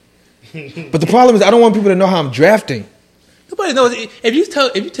But the problem is I don't want people to know how I'm drafting. Nobody knows. If you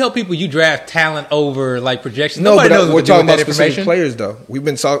tell people you draft talent over like projections, No, nobody but knows what we're to do talking with about that specific information. players, though.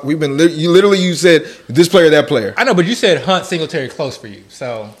 You said this player, that player. I know, but you said Hunt, Singletary close for you.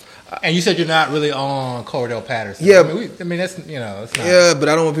 So, and you said you're not really on Cordell Patterson. Yeah. I mean that's it's not. Yeah, but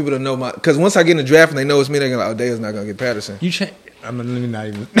I don't want people to know because once I get in the draft and they know it's me, they're gonna Deo's not gonna get Patterson. I'm not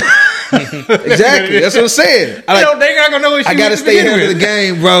even. Exactly, that's what I'm saying. They're not gonna know what you. I gotta stay ahead of the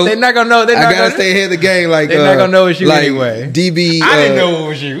game, bro. They're not gonna know. I gotta stay ahead of the game. Like they're not gonna know it's you like anyway. DB. I didn't know it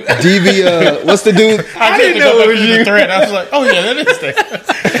was you. DB. What's the dude? I didn't know it was you. Thread. I was like, oh yeah, that is there.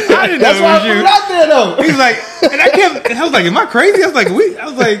 I didn't That's know why it I was put you. it out there though. He's like, and I was like, am I crazy? I was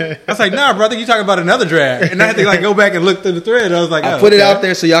like, nah, bro. I think you're talking about another draft. And I had to like go back and look through the thread. I was like, I put it out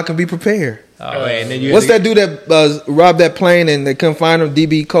there so y'all can be prepared. Oh, and then you What's that dude that robbed that plane and they couldn't find him?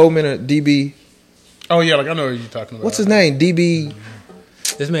 DB Coleman or DB? Oh yeah, like I know what you're talking about. What's his name? DB.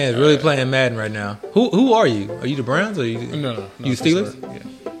 This man is really playing Madden right now. Who are you? Are you the Browns or you? No, you Steelers?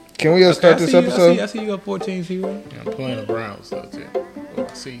 Yeah. Can we start this episode? I see you got 14. See you. Yeah, I'm playing the Browns though too.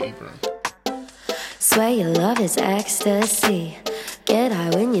 CE Browns. Swear your love is ecstasy. Get high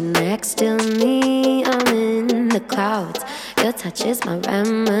when you're next to me. I'm in the clouds. Your touch is my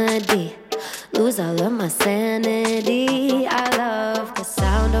remedy. Lose all of my sanity. I love the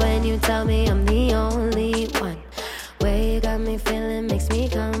sound when you tell me I'm the only one. Way you got me feeling makes me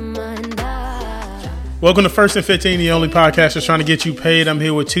come undone. Welcome to First and 15, the only podcast that's trying to get you paid. I'm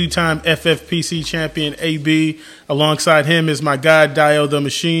here with two-time FFPC champion AB. Alongside him is my guy, Dio the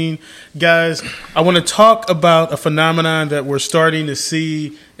Machine. Guys, I want to talk about a phenomenon that we're starting to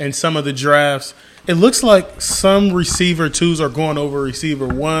see in some of the drafts. It looks like some receiver twos are going over receiver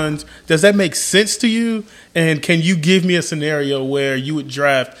ones. Does that make sense to you? And can you give me a scenario where you would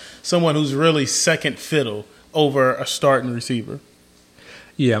draft someone who's really second fiddle over a starting receiver?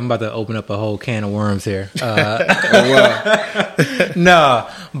 Yeah, I'm about to open up a whole can of worms here. Wow. No,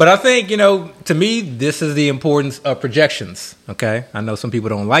 but I think, to me, this is the importance of projections, okay? I know some people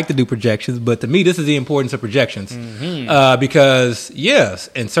don't like to do projections, but to me, this is the importance of projections. Mm-hmm. Because, yes,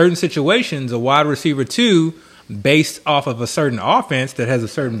 in certain situations, a wide receiver 2, based off of a certain offense that has a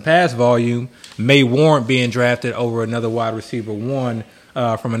certain pass volume, may warrant being drafted over another wide receiver 1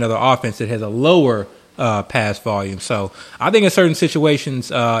 from another offense that has a lower pass volume. So I think in certain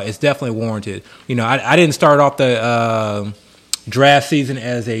situations, it's definitely warranted. I didn't start off the draft season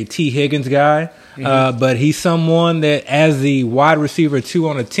as a T. Higgins guy, but he's someone that as the wide receiver 2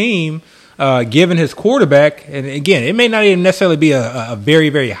 on a team, given his quarterback, and again, it may not even necessarily be a very,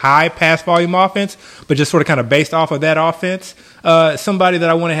 very high pass volume offense, but just sort of kind of based off of that offense, somebody that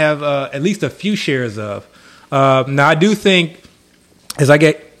I want to have at least a few shares of. Now, I do think as I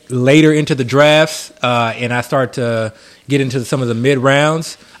get later into the drafts and I start to get into some of the mid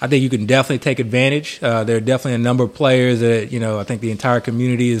rounds, I think you can definitely take advantage. There are definitely a number of players that, I think the entire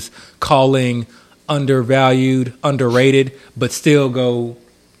community is calling undervalued, underrated, but still go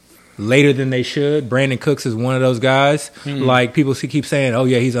later than they should. Brandon Cooks is one of those guys. Mm-hmm. Like people keep saying, oh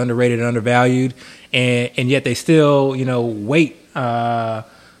yeah, he's underrated and undervalued. And yet they still, wait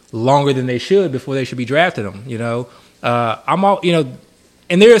longer than they should before they should be drafted him. I'm all,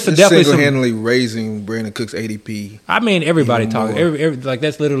 and there is definitely single-handedly raising Brandon Cook's ADP. I mean, everybody talking. Like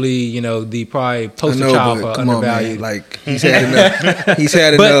that's literally, the probably poster child for undervalued. Like he's had enough. He's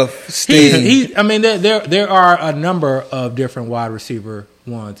had enough steam. There are a number of different wide receiver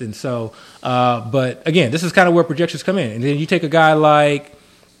ones, and so. But again, this is kind of where projections come in, and then you take a guy like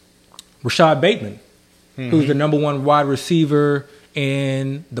Rashad Bateman, who's the number 1 wide receiver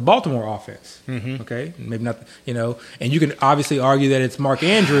in the Baltimore offense. Mm-hmm. Okay, maybe not, and you can obviously argue that it's Mark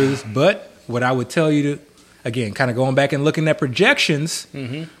Andrews, but what I would tell you to, again, kind of going back and looking at projections,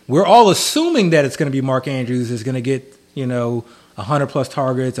 we're all assuming that it's going to be Mark Andrews is going to get, 100 plus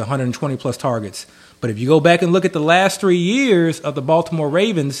targets, 120 plus targets. But if you go back and look at the last 3 years of the Baltimore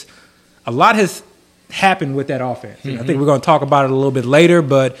Ravens, a lot has happened with that offense. Mm-hmm. I think we're going to talk about it a little bit later,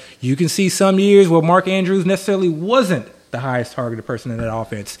 but you can see some years where Mark Andrews necessarily wasn't the highest targeted person in that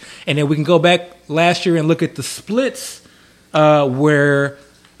offense. And then we can go back last year and look at the splits where,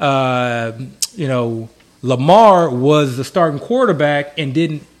 Lamar was the starting quarterback and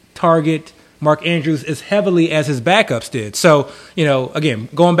didn't target Mark Andrews as heavily as his backups did. So, again,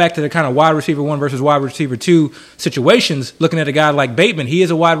 going back to the kind of wide receiver 1 versus wide receiver 2 situations, looking at a guy like Bateman, he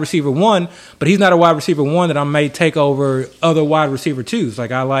is a wide receiver 1, but he's not a wide receiver 1 that I may take over other wide receiver 2s.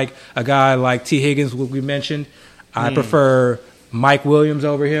 Like I like a guy like T. Higgins, what we mentioned. I prefer Mike Williams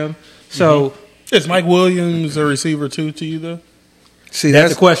over him. So is Mike Williams a receiver 2 to you though? See,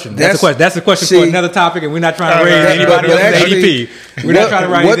 that's the question. That's the question for another topic, and we're not trying to raise anybody else's ADP. We're not trying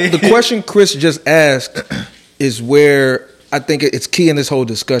to raise the question Chris just asked is where I think it's key in this whole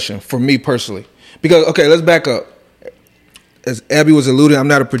discussion for me personally. Because, okay, let's back up. As Abby was alluding, I'm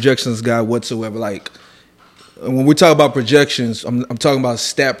not a projections guy whatsoever. Like, when we talk about projections, I'm talking about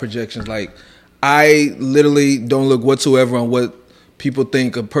stat projections. Like, I literally don't look whatsoever on what people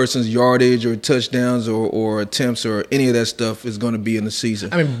think a person's yardage or touchdowns or attempts or any of that stuff is going to be in the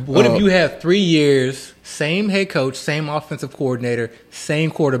season. I mean, what if you have 3 years, same head coach, same offensive coordinator, same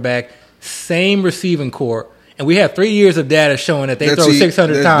quarterback, same receiving corps, and we have 3 years of data showing that they throw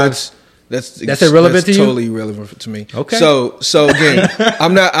 600 times? That's irrelevant to you? Totally irrelevant to me. Okay. So again,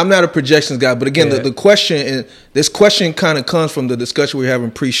 I'm not a projections guy, but again, the question, and this question kind of comes from the discussion we were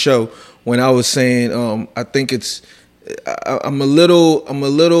having pre-show when I was saying I think it's I'm a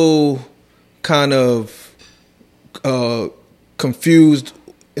little kind of confused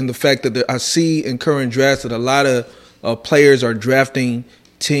in the fact that I see in current drafts that a lot of players are drafting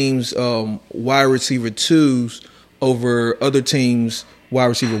teams wide receiver 2s over other teams wide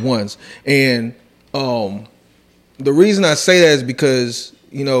receiver 1s. And the reason I say that is because,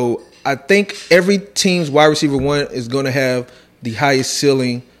 you know, I think every team's wide receiver 1 is going to have the highest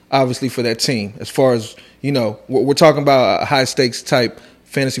ceiling, obviously, for that team. As far as, you know, we're talking about a high-stakes type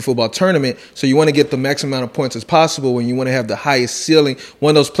fantasy football tournament, so you want to get the maximum amount of points as possible, and you want to have the highest ceiling,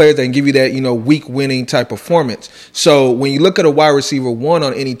 one of those players that can give you that, you know, week winning type performance. So when you look at a wide receiver 1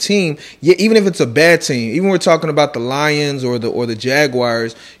 on any team, even if it's a bad team, even we're talking about the Lions or the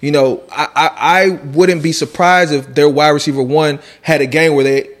Jaguars, you know, I wouldn't be surprised if their wide receiver 1 had a game where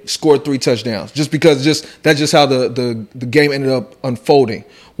they scored 3 touchdowns, just because that's just how the game ended up unfolding.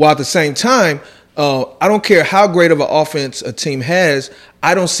 While at the same time, I don't care how great of an offense a team has,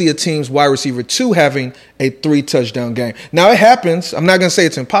 I don't see a team's wide receiver 2 having a 3-touchdown game. Now, it happens. I'm not going to say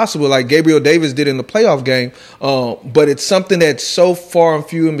it's impossible like Gabriel Davis did in the playoff game, but it's something that's so far and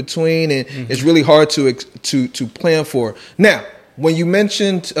few in between, and it's really hard to plan for. Now, when you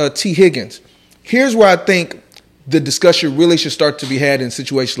mentioned T. Higgins, here's where I think the discussion really should start to be had in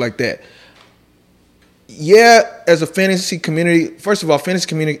situations like that. Yeah, as a fantasy community, first of all, fantasy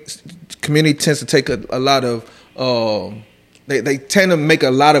community tends to take a lot of they tend to make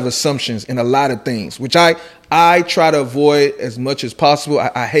a lot of assumptions in a lot of things, which I try to avoid as much as possible.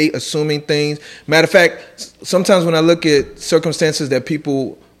 I hate assuming things. Matter of fact, sometimes when I look at circumstances that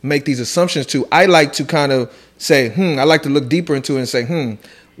people make these assumptions to, I like to kind of say, I like to look deeper into it and say,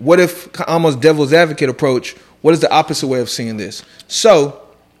 what if, almost devil's advocate approach, what is the opposite way of seeing this? So,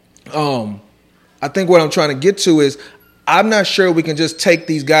 I think what I'm trying to get to is I'm not sure we can just take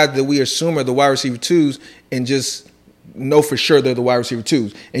these guys that we assume are the wide receiver 2s and just know for sure they're the wide receiver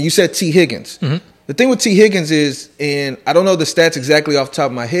 2s. And you said T. Higgins. Mm-hmm. The thing with T. Higgins is, and I don't know the stats exactly off the top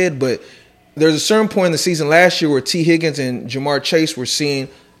of my head, but there's a certain point in the season last year where T. Higgins and Jamar Chase were seeing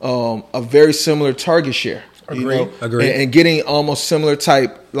a very similar target share. Agreed. And getting almost similar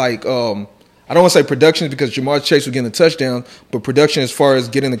type, like, I don't want to say production because Jamar Chase was getting the touchdown, but production as far as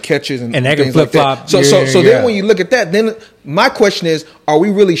getting the catches and that things can flip like that. flop. So then when you look at that, then my question is, are we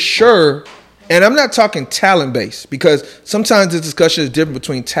really sure? And I'm not talking talent based, because sometimes this discussion is different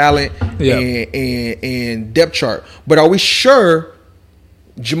between talent and depth chart. But are we sure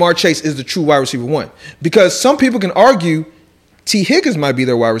Jamar Chase is the true wide receiver 1? Because some people can argue T. Higgins might be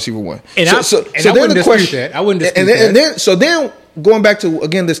their wide receiver 1. And I wouldn't dispute that. I wouldn't dispute that. And then going back to,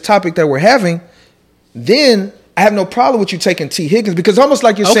 again, this topic that we're having, then I have no problem with you taking T. Higgins, because it's almost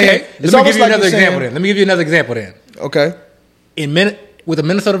like you're saying. Let me give you another example then. Okay. With the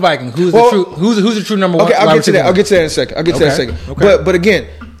Minnesota Vikings, who's the true number 1? Okay, I'll get to that in a second. Okay. But again,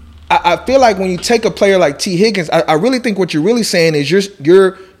 I feel like when you take a player like T. Higgins, I really think what you're really saying is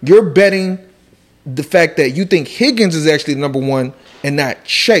you're betting the fact that you think Higgins is actually the number 1 and not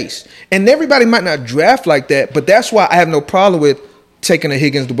Chase. And everybody might not draft like that, but that's why I have no problem with taking a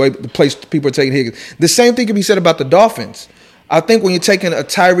Higgins the place people are taking Higgins. The same thing can be said about the Dolphins. I think when you're taking a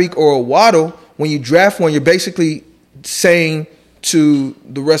Tyreek or a Waddle, when you draft one, you're basically saying to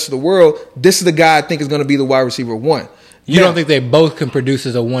the rest of the world, this is the guy I think is going to be the wide receiver 1. You don't think they both can produce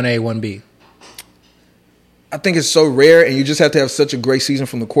as a 1A, 1B? I think it's so rare, and you just have to have such a great season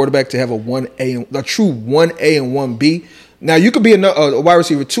from the quarterback to have a true 1A and 1B. Now, you could be a wide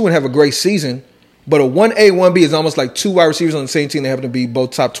receiver 2 and have a great season, but a 1A, 1B is almost like 2 wide receivers on the same team that happen to be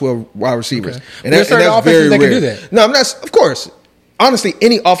both top 12 wide receivers. Okay. And that's very rare. Can do that. No, I'm not. Of course, honestly,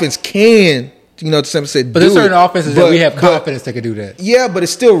 any offense can. To some extent, but there's certain offenses that we have confidence that can do that. Yeah, but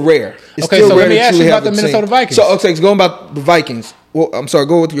it's still rare. It's okay, still so rare let me ask you about the Minnesota Vikings. So, going about the Vikings. Well, I'm sorry.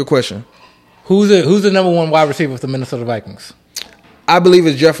 Go with your question. Who's the number 1 wide receiver with the Minnesota Vikings? I believe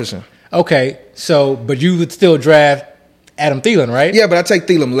it's Jefferson. Okay, so but you would still draft Adam Thielen, right? Yeah, but I take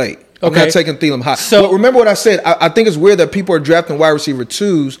Thielen late. I'm Okay. not taking Thielen high. So- But remember what I said. I think it's weird that people are drafting wide receiver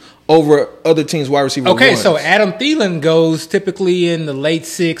 2s over other teams' wide receiver 1s. Okay, so Adam Thielen goes typically in the late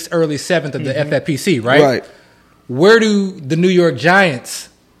 6th, early 7th of the FFPC, right? Right. Where do the New York Giants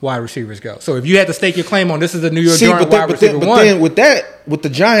wide receivers go? So if you had to stake your claim on this is the New York Giants wide receiver but one. then with the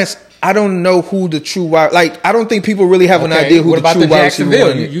Giants, I don't know who the true wide. Like I don't think people really have an Okay, idea who what the about true the wide receiver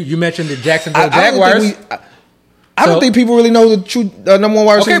Jacksonville? one is. You mentioned the Jacksonville I don't Jaguars. think I don't think people really know who the true number one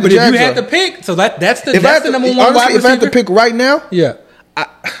wide receiver. Okay, but the if you Jags had are. to pick, so that's the If I had number to, one honestly, wide receiver. if I had to pick right now, Yeah.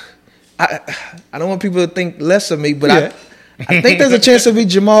 I don't want people to think less of me, but Yeah. I think there's a chance to be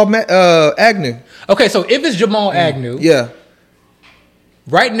Jamal Agnew. Okay, so if it's Jamal Agnew, Yeah.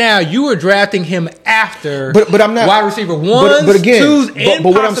 right now you are drafting him after But I'm not wide receiver ones, but again, 2s, and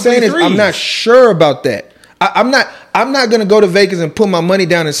but what I'm possibly saying is I'm 3s. not sure about that. I'm not going to go to Vegas and put my money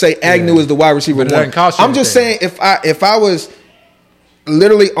down and say Agnew is the wide receiver But it one. doesn't cost you I'm just anything. saying if I was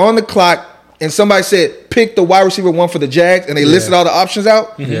literally on the clock and somebody said pick the wide receiver one for the Jags and they listed all the options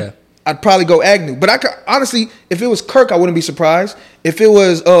out, Yeah. I'd probably go Agnew. But I could, honestly, if it was Kirk, I wouldn't be surprised. If it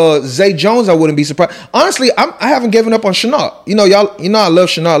was Zay Jones, I wouldn't be surprised. Honestly, I haven't given up on Shenault. You know, I love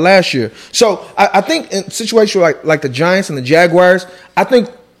Shenault last year. So I think in situations like the Giants and the Jaguars, I think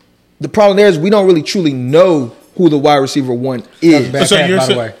the problem there is we don't really truly know who the wide receiver one is. Bad So pass, you're by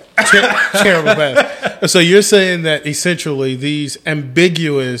the sa- way. Terrible pass. So you're saying that essentially these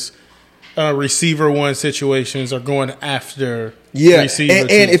ambiguous receiver one situations are going after Yeah, receiver and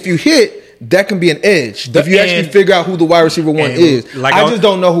two. if you hit, that can be an edge. If you actually and- figure out who the wide receiver one and is. like I I- just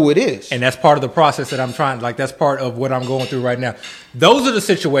don't know who it is. And that's part of the process that I'm trying. Like that's part of what I'm going through right now. Those are the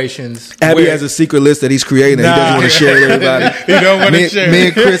situations. Abby where- has a secret list that he's creating that he doesn't Nah. want to share with everybody. He don't wanna me, share. Me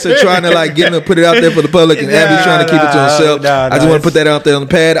and Chris are trying to like get him to put it out there for the public, and Abby's trying to keep it to himself. I just want to put that out there on the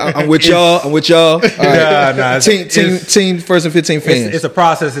pad. I'm with y'all. I'm with y'all. All right. Team first and 15 fans. It's a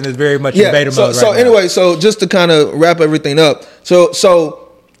process and it's very much in beta so, mode so right now. anyway, so just to kind of wrap everything up, so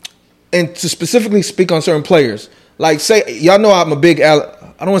and to specifically speak on certain players, like say y'all know I'm a big I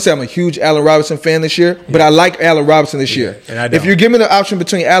don't want to say I'm a huge Allen Robinson fan this year, but I like Allen Robinson this year. and I don't. If you're giving the option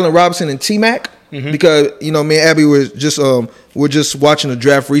between Allen Robinson and T-Mac, because you know me and Abby were just watching the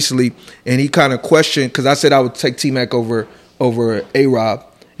draft recently, and he kind of questioned because I said I would take T-Mac over A-Rob,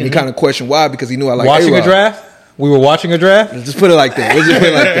 and he kind of questioned why because he knew I like watching A-Rob. a draft. We were watching a draft. Let's just put it like that. Let's just put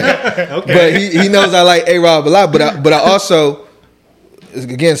it like that. Okay. But he knows I like A-Rob a lot. But I also,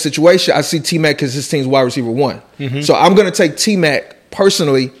 again, situation, I see T-Mac as his team's wide receiver one. So I'm going to take T-Mac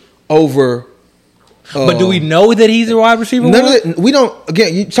personally over. But do we know that he's a wide receiver? None one? of it. We don't.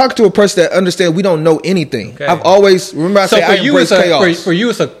 Again, you talk to a person that understands we don't know anything. Okay. I've always remember I So say I embrace chaos. for you,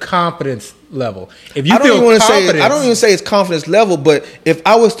 it's a confidence level. If you I don't feel even want to say. confidence, I don't even say it's confidence level. But if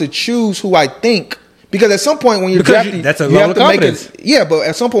I was to choose who I think. Because at some point when you're Because drafting, that's a you level have of to make confidence. yeah, but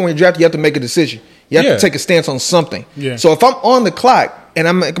at some point when you're drafting, you have to make a decision. You have Yeah. to take a stance on something. Yeah. So if I'm on the clock and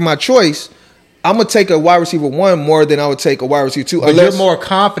I'm making my choice, I'm gonna take a wide receiver one more than I would take a wide receiver two. But you're more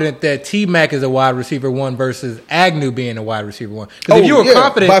confident that T-Mac is a wide receiver one versus Agnew being a wide receiver one. Because Oh, if you were yeah,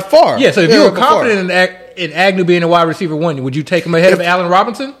 confident, by far. yeah. So if Yeah, you were by far. confident in Agnew being a wide receiver one, would you take him ahead of Allen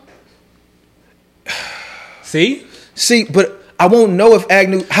Robinson? See, but I won't know if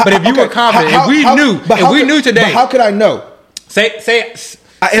Agnew. But if you were confident, if we knew today- but how could I know? say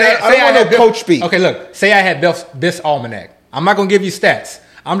I don't want no coach speak. Okay, look. Say I had Biff's almanac. I'm not going to give you stats.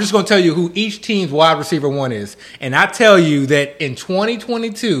 I'm just going to tell you who each team's wide receiver one is, and I tell you that in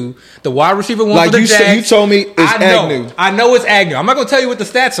 2022, the wide receiver one Like for the you said- Jags, you told me it's Agnew. I know it's Agnew. I'm not going to tell you what the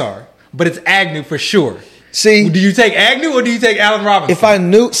stats are, but it's Agnew for sure. See, Do you take Agnew or do you take Allen Robinson? if I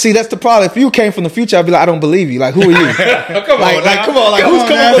knew, see, that's the problem. If you came from the future, I'd be like, I don't believe you. Like, who are you? come on, now. come on, like Come who's on,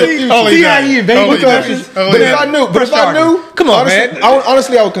 coming now. from the future? Only that. T.I.E., baby. Only that. But if I knew, Come on, honestly, man.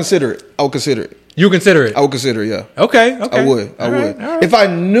 honestly, I would consider it. I would consider it. You consider it. I would consider it. Yeah, Okay. I would. I All would. right, all right. If I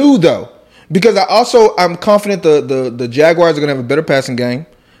knew though, because I'm confident the Jaguars are gonna have a better passing game,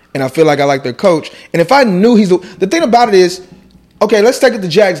 and I feel like I like their coach. And if I knew the thing about it is, okay, let's take it to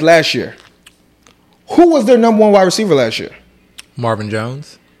Jags last year. Who was their number one wide receiver last year? Marvin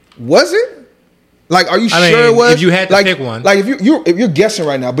Jones. Was it? Like, are you I sure mean, it was? if you had to like, pick one. Like, if you're guessing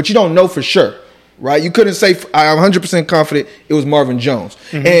right now, but you don't know for sure, right? You couldn't say, I'm 100% confident it was Marvin Jones.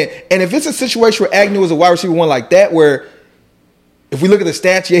 And if it's a situation where Agnew was a wide receiver one like that, where if we look at the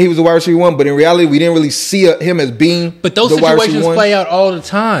stats, yeah, he was a wide receiver one, but in reality, we didn't really see him as being But those the wide receiver situations one. play out all the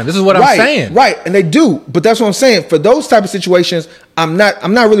time. This is what Right, I'm saying. right, and they do. But that's what I'm saying. For those type of situations, I'm not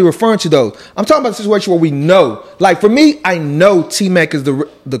really referring to those. I'm talking about the situation where we know. Like for me, I know T-Mac is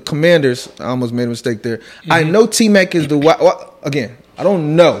the Commanders. I almost made a mistake there. I know T-Mac is the again. I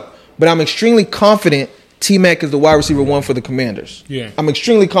don't know. But I'm extremely confident T-Mac is the wide receiver 1 for the Commanders. Yeah. I'm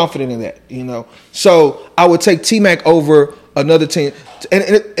extremely confident in that, you know. So I would take T-Mac over another team.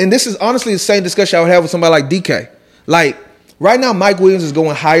 And this is honestly the same discussion I would have with somebody like DK. Like, right now, Mike Williams is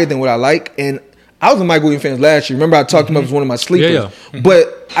going higher than what I like. And I was a Mike Williams fan last year. Remember, I talked him up as one of my sleepers. Yeah.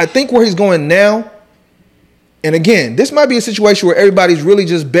 But I think where he's going now, and again, this might be a situation where everybody's really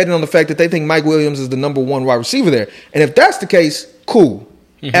just betting on the fact that they think Mike Williams is the number 1 wide receiver there. And if that's the case, cool.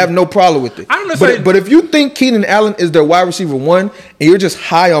 I have no problem with it. I don't know. But if you think Keenan Allen is their wide receiver 1 and you're just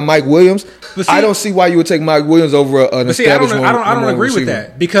high on Mike Williams, I don't see why you would take Mike Williams over an established one. I don't agree with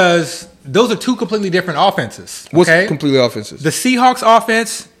that because those are two completely different offenses. Okay? What's completely offenses? The Seahawks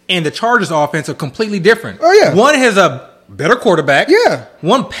offense and the Chargers offense are completely different. Oh, yeah. One has a better quarterback. Yeah.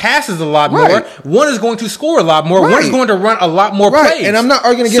 One passes a lot Right. more. One is going to score a lot more. Right. One is going to run a lot more Right. plays. And I'm not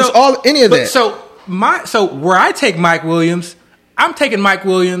arguing against any of that. So where I take Mike Williams, I'm taking Mike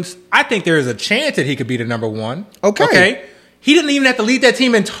Williams. I think there is a chance that he could be the number 1. Okay. He didn't even have to lead that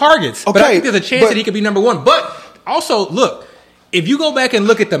team in targets. But I Okay, think there's a chance but- that he could be number 1. But also, look, if you go back and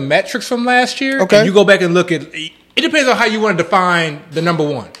look at the metrics from last year, Okay. and you go back and look at it depends on how you want to define the number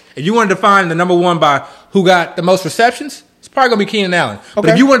 1. If you want to define the number 1 by who got the most receptions, it's probably going to be Keenan Allen. But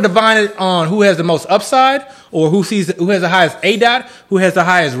Okay. if you want to define it on who has the most upside or who has the highest ADOT, who has the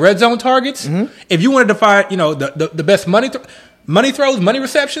highest red zone targets, if you want to define, the best money throws, money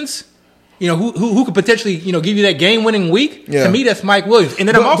receptions, who could potentially, give you that game-winning week? Yeah. To me, that's Mike Williams. And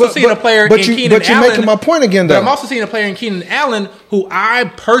then I'm also seeing a player in Keenan Allen. But you're making my point again, though. But I'm also seeing a player in Keenan Allen who I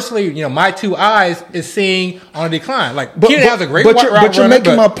personally, my 2 eyes is seeing on a decline. Like, Keenan Allen's a great route runner. But you're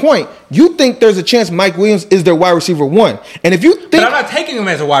making my point. You think there's a chance Mike Williams is their wide receiver 1. And if you think... But I'm not taking him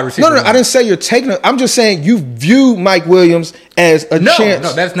as a wide receiver. No, I didn't say you're taking him. I'm just saying you view Mike Williams as a chance.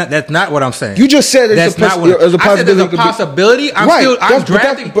 No, that's not what I'm saying. You just said there's a possibility.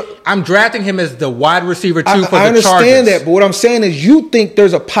 I'm drafting him as the wide receiver 2 for the Chargers. I understand that, but what I'm saying is you think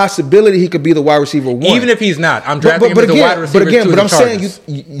there's a possibility he could be the wide receiver 1. Even if he's not, I'm drafting him as the wide receiver 2 but I'm saying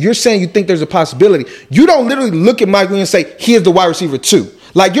you're saying you think there's a possibility. You don't literally look at Mike Williams and say he is the wide receiver 2.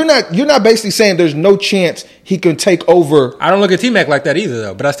 Like you're not basically saying there's no chance he can take over. I don't look at T-Mac like that either,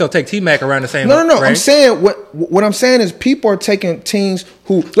 though. But I still take T-Mac around the same. No. range. I'm saying what I'm saying is people are taking teams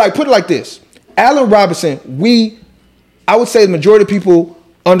who like put it like this. Allen Robinson, I would say the majority of people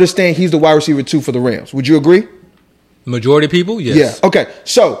understand he's the wide receiver 2 for the Rams. Would you agree? Majority of people, yes. Yeah. Okay.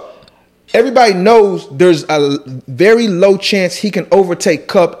 So everybody knows there's a very low chance he can overtake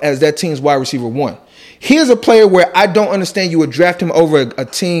Kupp as that team's wide receiver 1. Here's a player where I don't understand you would draft him over a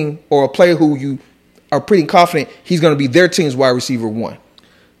team or a player who you are pretty confident he's going to be their team's wide receiver 1.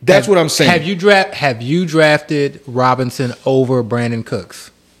 That's what I'm saying. Have you drafted Robinson over Brandon Cooks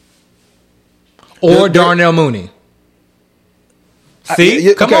or Darnell Mooney?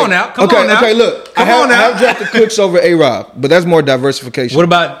 See, come on now. Okay, look, I have drafted Cooks over A-Rob, but that's more diversification. What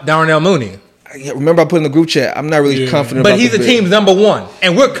about Darnell Mooney? Remember, I put in the group chat. I'm not really confident. But he's the team's number 1,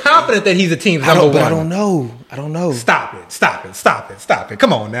 and we're confident that he's the team's number 1. I don't know. Stop it.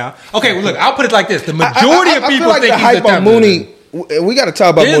 Come on now. Okay, well, look, I'll put it like this: the majority of people think he's the on Mooney. We got to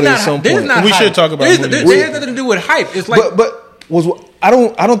talk about Mooney at some point. We should talk about Mooney. It has nothing to do with hype. It's like, I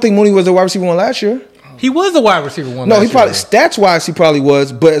don't think Mooney was the wide receiver 1 last year. He was the wide receiver 1. No, he probably stats wise he probably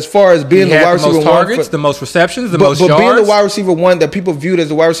was, but as far as being the wide receiver 1, targets, the most receptions, the most yards, being the wide receiver 1 that people viewed as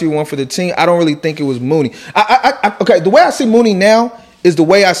the wide receiver 1 for the team, I don't really think it was Mooney. Okay, the way I see Mooney now is the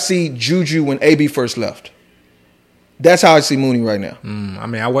way I see Juju when AB first left. That's how I see Mooney right now. I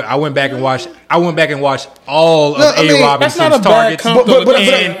mean, I went back and watched all of A. Robinson's targets.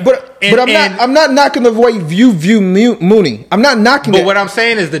 But I'm not knocking the way you view Mooney. I'm not knocking. But what I'm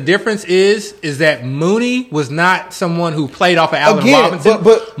saying is the difference is that Mooney was not someone who played off of Allen Robinson.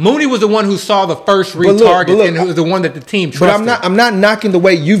 But Mooney was the one who saw the first read target and who was the one that the team trusted. But I'm not knocking the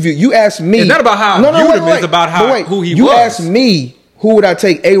way you view. You asked me. It's not about how I viewed him. It's about who he was. You asked me who would I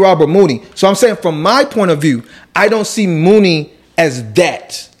take, A-Rob or Mooney. So I'm saying from my point of view, I don't see Mooney as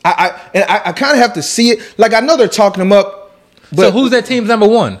that. I kind of have to see it. Like I know they're talking him up. But so who's that team's number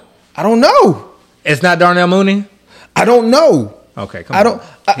 1? I don't know. It's not Darnell Mooney? I don't know. Okay, come on.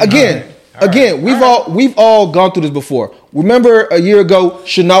 Again, we've all gone through this before. Remember a year ago,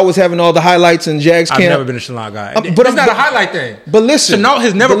 Chenault was having all the highlights in Jags camp? I've never been a Chenault guy. But it's not a highlight thing. But listen. Chenault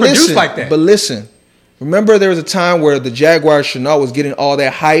has never produced like that. But listen. Remember there was a time where the Jaguars, Chenault was getting all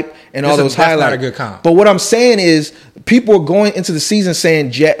that hype and all those highlights. That's not a good comp. But what I'm saying is people were going into the season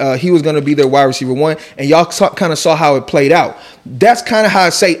saying he was going to be their wide receiver 1, and y'all kind of saw how it played out. That's kind of how I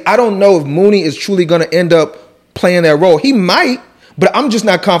say I don't know if Mooney is truly going to end up playing that role. He might, But I'm just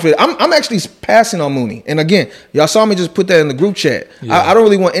not confident. I'm actually passing on Mooney. And again, y'all saw me just put that in the group chat. Yeah. I don't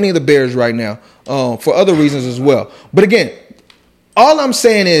really want any of the Bears right now for other reasons as well. But again, all I'm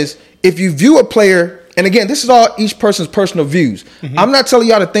saying is if you view a player, and again, this is all each person's personal views. Mm-hmm. I'm not telling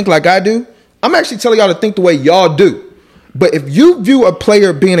y'all to think like I do. I'm actually telling y'all to think the way y'all do. But if you view a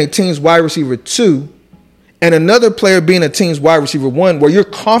player being a team's wide receiver 2 and another player being a team's wide receiver 1 where you're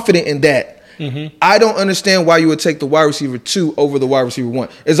confident in that, mm-hmm. I don't understand why you would take the wide receiver 2 over the wide receiver 1.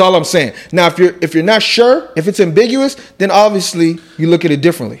 Is all I'm saying. Now, if you're not sure, if it's ambiguous, then obviously you look at it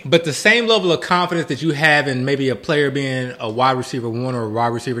differently. But the same level of confidence that you have in maybe a player being a wide receiver 1 or a wide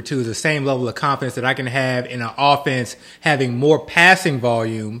receiver 2 is the same level of confidence that I can have in an offense having more passing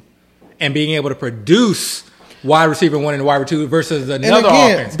volume and being able to produce wide receiver 1 and wide receiver 2 versus another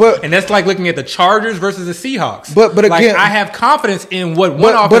offense. And that's like looking at the Chargers versus the Seahawks. But again, like I have confidence in what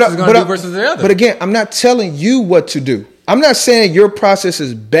one offense is going to do versus the other. But again, I'm not telling you what to do. I'm not saying your process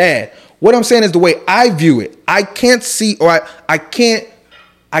is bad. What I'm saying is the way I view it. I can't see, or I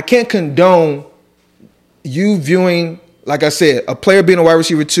can't condone you viewing, like I said, a player being a wide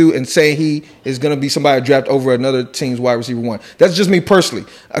receiver 2 and saying he is going to be somebody draft over another team's wide receiver 1. That's just me personally.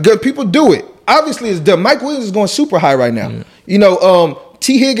 Good people do it. Obviously, it's done. Mike Williams is going super high right now. Yeah. You know,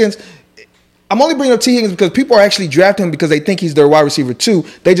 T. Higgins. I'm only bringing up T. Higgins because people are actually drafting him because they think he's their wide receiver 2.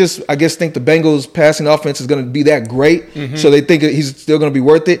 They just, I guess, think the Bengals passing offense is going to be that great, mm-hmm. so they think he's still going to be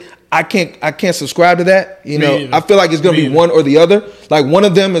worth it. I can't subscribe to that. You know, I feel like it's going to be one or the other. Like one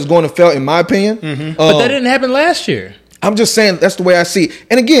of them is going to fail, in my opinion. Mm-hmm. But that didn't happen last year. I'm just saying that's the way I see it.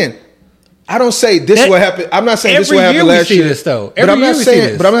 And again, I don't say this is what happened. I'm not saying this is what happened last year. This, though. But I'm not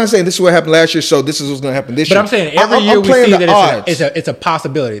saying this is what happened last year, so this is what's going to happen this year. But I'm saying every year we see that it's a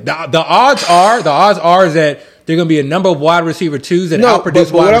possibility. The odds are that there are going to be a number of wide receiver 2s that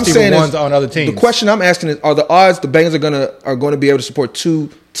outproduce wide receiver 1s on other teams. The question I'm asking is: are the odds the Bengals are going to be able to support 2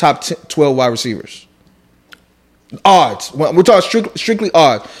 top 12 wide receivers? Odds. We're talking strictly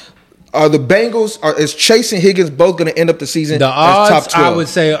odds. Are the Bengals, is Chase and Higgins both going to end up the season the odds, as top 12? I would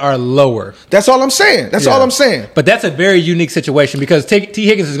say, are lower. That's all I'm saying. All I'm saying. But that's a very unique situation because T.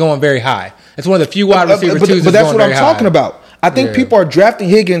 Higgins is going very high. It's one of the few wide receiver 2s. But that's what I'm talking about. I think people are drafting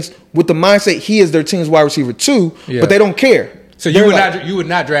Higgins with the mindset he is their team's wide receiver 2, but they don't care. So you would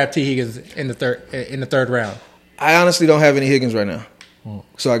not draft T. Higgins in the third round. I honestly don't have any Higgins right now.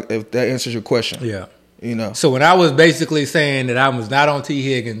 So if that answers your question. Yeah. You know. So when I was basically saying that I was not on T.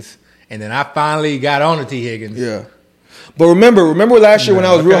 Higgins, and then I finally got on to T. Higgins. Yeah. But remember last year when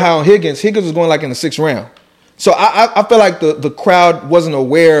I was real high on Higgins was going like in the 6th round. So I feel like the crowd wasn't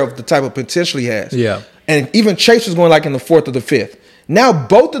aware of the type of potential he has. Yeah. And even Chase was going like in the 4th or the 5th. Now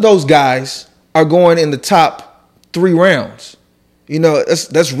both of those guys are going in the top 3 rounds. You know,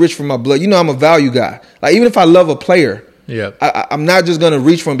 that's rich for my blood. You know I'm a value guy. Like even if I love a player, I'm not just going to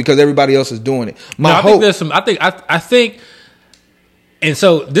reach for him because everybody else is doing it. I think and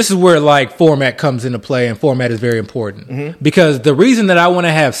so this is where like format comes into play, and format is very important because the reason that I want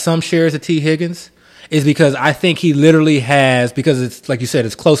to have some shares of T. Higgins is because I think he literally has, because it's like you said,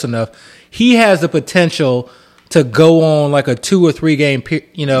 it's close enough. He has the potential to go on like a 2 or 3 game,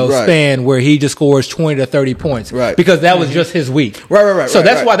 span where he just scores 20 to 30 points, right? Because that was just his week, right. So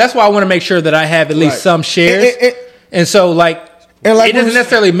that's why I want to make sure that I have at least some shares, and so like it doesn't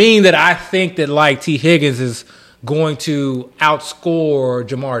necessarily mean that I think that like T. Higgins is going to outscore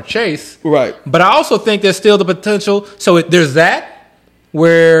Jamar Chase. Right. But I also think there's still the potential. So there's that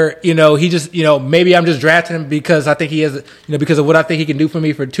where, he just, maybe I'm just drafting him because I think he has, because of what I think he can do for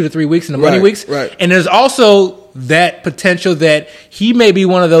me for 2 to 3 weeks in the money weeks. Right. And there's also that potential that he may be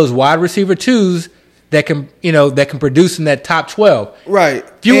one of those wide receiver 2s that can produce in that top 12. Right.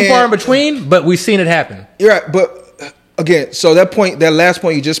 Few and far in between, but we've seen it happen. You're right. But again, so that last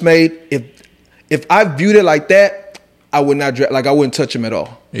point you just made, if I viewed it like that, I would not I wouldn't touch him at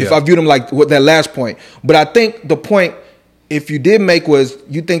all. Yeah. If I viewed him like with that last point. But I think the point, if you did make, was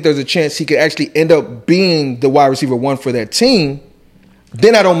you think there's a chance he could actually end up being the wide receiver 1 for that team,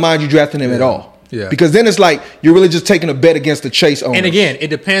 then I don't mind you drafting him at all. Yeah. Because then it's like you're really just taking a bet against the Chase owners. And again, it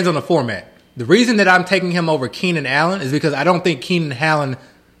depends on the format. The reason that I'm taking him over Keenan Allen is because I don't think Keenan Allen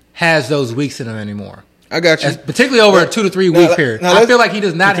has those weeks in him anymore. I got you. Particularly over a 2 to 3 week period. I feel like he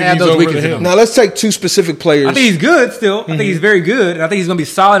does not have those weaknesses in him. Now let's take 2 specific players. I think he's good still. I think he's very good. And I think he's going to be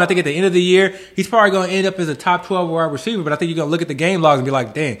solid. I think at the end of the year, he's probably going to end up as a top 12 wide receiver. But I think you're going to look at the game logs and be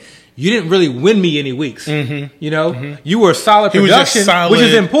like, dang, you didn't really win me any weeks. You know, you were a solid He was production, just solid, which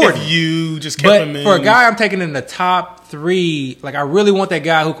is important. If you just kept him in. For a guy I'm taking in the top 3, like I really want that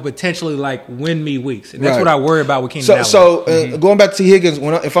guy who could potentially like win me weeks, and that's what I worry about with Keenan Allen. So going back to T. Higgins,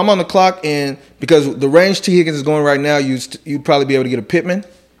 if I'm on the clock and because the range T. Higgins is going right now, you'd probably be able to get a Pittman,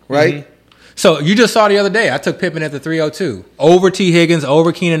 right? So you just saw the other day, I took Pittman at the 302 over T. Higgins,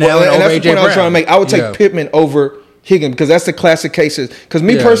 over Keenan Allen, and over that's AJ the point Brown. I was trying to make. I would take Pittman over Higgins because that's the classic cases. Because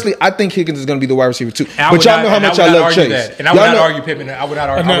me personally, I think Higgins is going to be the wide receiver too. But y'all know how much I love Chase. And I would not argue Pittman. I would not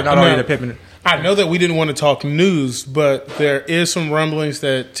argue that Pittman. I know that we didn't want to talk news, but there is some rumblings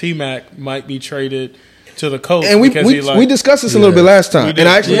that T-Mac might be traded to the Colts. And we discussed this a little bit last time. And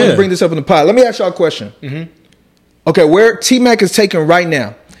I actually want to bring this up in the pod. Let me ask y'all a question. Okay, where T-Mac is taken right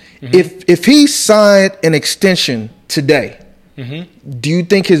now, if he signed an extension today, do you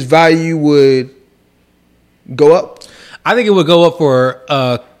think his value would go up? I think it would go up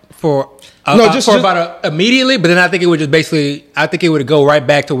about immediately, but then I think it would just basically, I think it would go right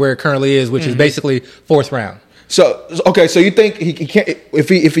back to where it currently is, which is basically 4th round. So you think he can't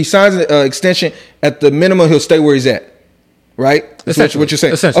if he signs an extension at the minimum he'll stay where he's at, right? That's what you're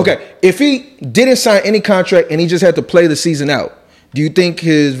saying. Okay, if he didn't sign any contract and he just had to play the season out, do you think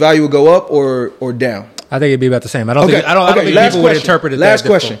his value would go up or down? I think it'd be about the same. I don't think people would interpret it. Last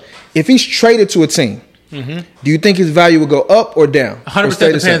question: if he's traded to a team, do you think his value will go up or down?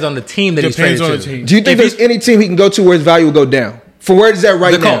 100% depends on the team that he's traded to. Do you think there's any team he can go to where his value will go down? From where is that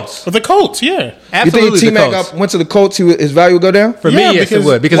right now? Colts. But the Colts, yeah. Absolutely. You think T-Mac went to the Colts, his value would go down? For me, yes, it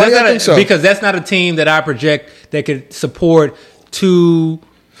would. Because that's not a team that I project that could support two.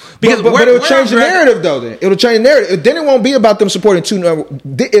 But it'll change the narrative, though. Then it'll change the narrative. Then it won't be about them supporting two.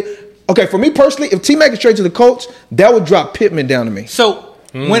 Okay, for me personally, if T-Mac is traded to the Colts, that would drop Pittman down to me. So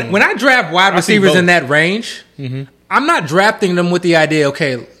when I draft wide receivers in that range, I'm not drafting them with the idea,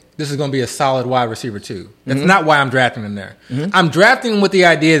 okay, this is going to be a solid wide receiver too. That's not why I'm drafting them there. I'm drafting them with the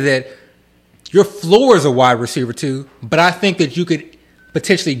idea that your floor is a wide receiver too, but I think that you could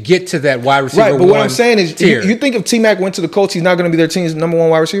potentially get to that wide receiver. Right, but what I'm saying is, you think if T-Mac went to the Colts, he's not going to be their team's number 1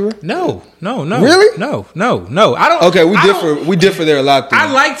 wide receiver? No. Really? No. I don't. Okay, we differ there a lot. Then.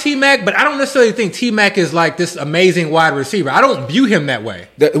 I like T-Mac, but I don't necessarily think T-Mac is like this amazing wide receiver. I don't view him that way.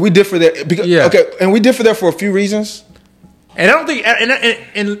 We differ there because okay, and we differ there for a few reasons. And I don't think,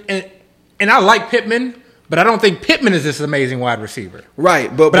 and I like Pittman, but I don't think Pittman is this amazing wide receiver.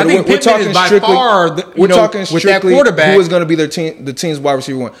 Right, but I think we're talking is by strictly. Far we're talking with strictly that quarterback, who is going to be the team's wide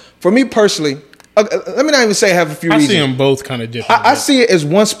receiver 1. For me personally, let me not even say I have a few reasons. I see them both kind of different. I see it as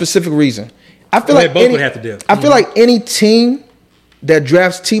one specific reason. I feel like both would have to do. I feel like any team that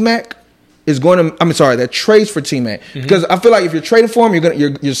drafts T-Mac is going to. That trades for T-Mac because I feel like if you're trading for him,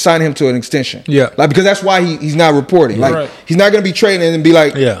 you're signing him to an extension. Yeah, like because that's why he's not reporting. Like he's not going to be trading and be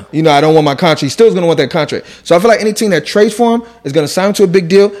like, I don't want my contract. He's still going to want that contract. So I feel like any team that trades for him is going to sign him to a big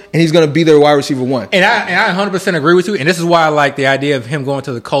deal, and he's going to be their wide receiver 1. And I 100% agree with you. And this is why I like the idea of him going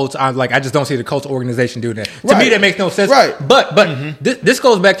to the Colts. I just don't see the Colts organization doing that. To me, that makes no sense. Right. But this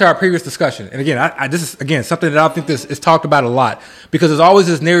goes back to our previous discussion. And again, this is again something that I think this is talked about a lot because there's always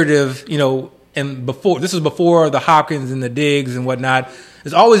this narrative, and this is before the Hopkins and the Diggs and whatnot.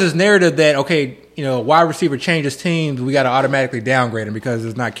 There's always this narrative that, okay, wide receiver changes teams, we got to automatically downgrade him because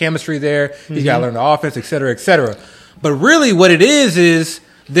there's not chemistry there. He's got to learn the offense, et cetera, et cetera. But really what it is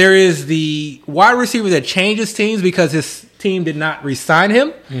there is the wide receiver that changes teams because his team did not re-sign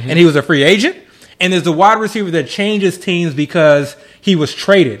him and he was a free agent. And there's the wide receiver that changes teams because he was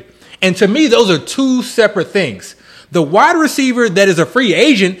traded. And to me, those are two separate things. The wide receiver that is a free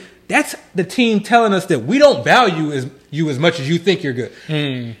agent, that's the team telling us that we don't value you as much as you think you're good.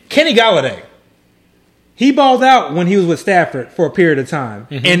 Kenny Golladay, he balled out when he was with Stafford for a period of time.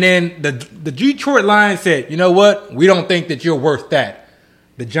 And then the Detroit Lions said, you know what? We don't think that you're worth that.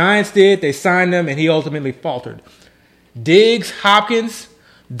 The Giants did. They signed him, and he ultimately faltered. Diggs, Hopkins,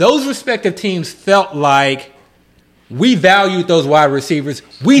 those respective teams felt like we valued those wide receivers.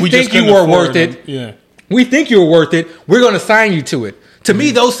 We think you were worth it. Yeah. We think you're worth it. We're going to sign you to it. To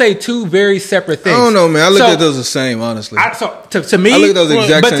me, those say two very separate things. I don't know, man. I look at those the same, honestly. To me, I look at those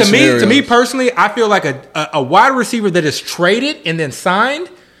exact same scenarios. To me personally, I feel like a wide receiver that is traded and then signed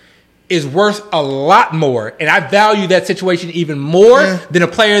is worth a lot more, and I value that situation even more than a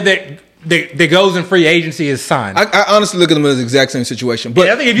player that goes in free agency is signed. I honestly look at them as the exact same situation. But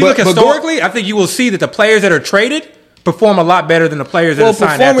I think if you look historically, I think you will see that the players that are traded perform a lot better than the players that are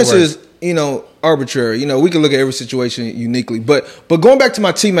signed afterwards. Performance is, arbitrary. We can look at every situation uniquely. But going back to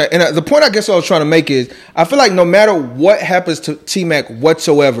my T-Mac, and the point I guess I was trying to make is I feel like no matter what happens to T-Mac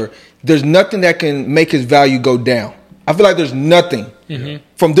whatsoever, there's nothing that can make his value go down. I feel like there's nothing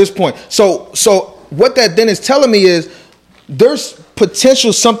from this point. So what that then is telling me is there's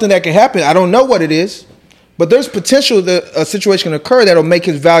potential something that can happen. I don't know what it is, but there's potential that a situation can occur that'll make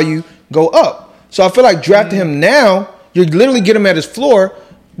his value go up. So I feel like drafting him now, you're literally getting him at his floor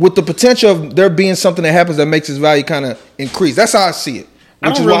with the potential of there being something that happens that makes his value kind of increase. That's how I see it,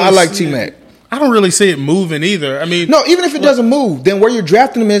 which is why I like T-Mac. I don't really see it moving either. I mean, no, even if it doesn't move, then where you're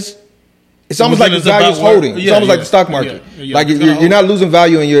drafting him is, it's almost like the value is holding. It's almost like the stock market. Like you're not losing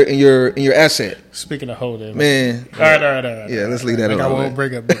value in your asset. Speaking of holding, man. All right. Yeah, let's leave that alone. I won't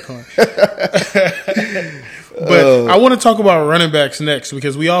bring up Bitcoin. But I want to talk about running backs next,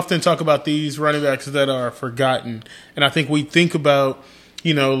 because we often talk about these running backs that are forgotten, and I think we think about,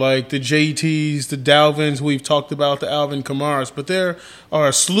 like the JTs, the Dalvins. We've talked about the Alvin Kamaras, but there are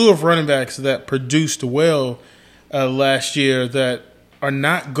a slew of running backs that produced well last year that are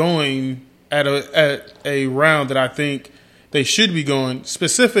not going at a round that I think they should be going.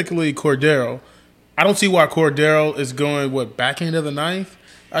 Specifically, Cordero. I don't see why Cordero is going back end of the ninth.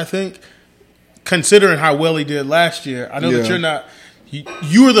 I think, considering how well he did last year. I know that you're not.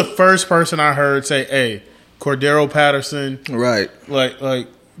 You were the first person I heard say, "Hey, Cordero Patterson." Right. Like,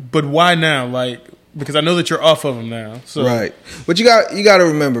 but why now? Like, because I know that you're off of him now. So. Right. But you got to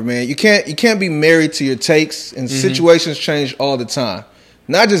remember, man. You can't be married to your takes, and situations change all the time.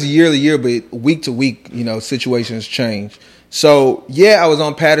 Not just year to year, but week to week. Situations change. So I was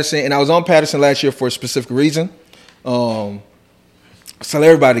on Patterson, and I was on Patterson last year for a specific reason. Tell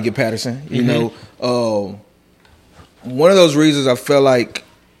everybody to get Patterson. One of those reasons I felt like,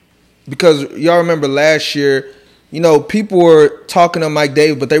 because y'all remember last year, people were talking to Mike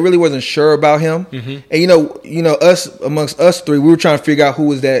Davis, but they really wasn't sure about him. And us amongst us three, we were trying to figure out who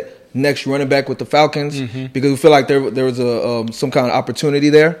was that next running back with the Falcons, because we feel like there was some kind of opportunity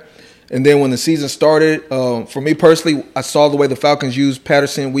there. And then when the season started, for me personally, I saw the way the Falcons used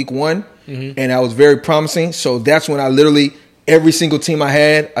Patterson week 1, and that was very promising. So that's when I literally, every single team I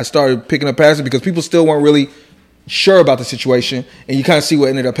had, I started picking up Patterson, because people still weren't really sure about the situation, and you kind of see what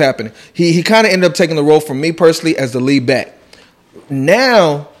ended up happening. He kind of ended up taking the role for me personally as the lead back.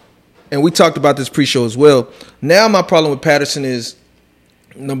 Now, and we talked about this pre-show as well, now my problem with Patterson is,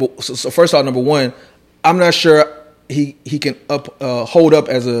 so first off, number one, I'm not sure he can hold up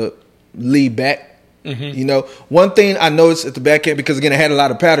as a lead back. One thing I noticed at the back end, because again I had a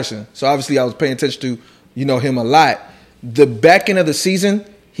lot of Patterson, so obviously I was paying attention to him a lot. The back end of the season,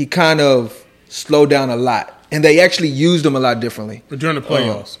 he kind of slowed down a lot, and they actually used him a lot differently during the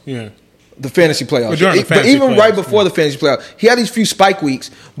playoffs. The fantasy playoffs. But even right before the fantasy playoffs, he had these few spike weeks,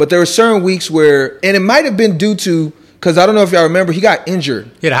 but there were certain weeks where, and it might have been due to, because I don't know if y'all remember, he got injured.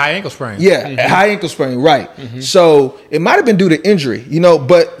 He had a high ankle sprain. Yeah, a high ankle sprain, right. So it might have been due to injury,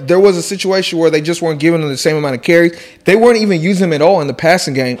 but there was a situation where they just weren't giving him the same amount of carries. They weren't even using him at all in the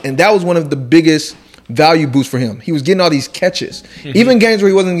passing game, and that was one of the biggest value boosts for him. He was getting all these catches. Even games where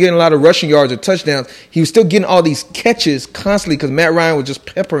he wasn't getting a lot of rushing yards or touchdowns, he was still getting all these catches constantly because Matt Ryan was just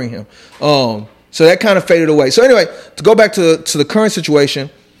peppering him. So that kind of faded away. So anyway, to go back to the current situation,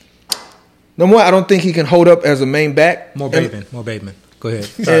 number one, I don't think he can hold up as a main back. More Bateman. Go ahead.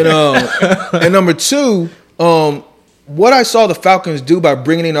 And number two, what I saw the Falcons do by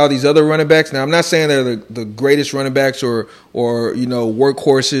bringing in all these other running backs. Now, I'm not saying they're the greatest running backs or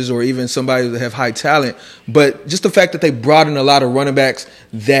workhorses or even somebody that have high talent, but just the fact that they brought in a lot of running backs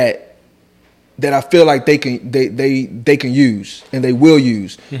that I feel like they can use and they will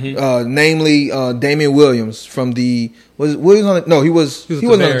use. Namely, Damian Williams from the he wasn't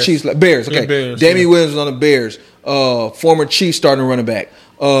on the Chiefs. Bears. Okay, Bears, Damian Williams was on the Bears. Former Chiefs starting running back.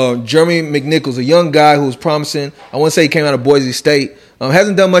 Jeremy McNichols, a young guy who was promising. I want to say he came out of Boise State.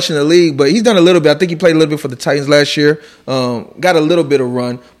 Hasn't done much in the league, but he's done a little bit. I think he played a little bit for the Titans last year. Got a little bit of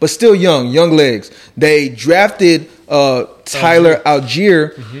run, but still young legs. They drafted Tyler Algier,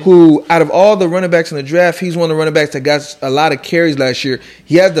 who out of all the running backs in the draft, he's one of the running backs that got a lot of carries last year.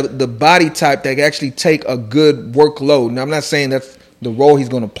 He has the body type that can actually take a good workload. Now, I'm not saying that's the role he's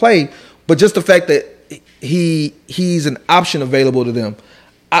going to play, but just the fact that he's an option available to them.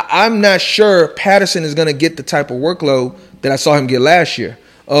 I'm not sure Patterson is going to get the type of workload that I saw him get last year.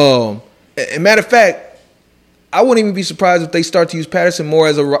 Matter of fact, I wouldn't even be surprised if they start to use Patterson more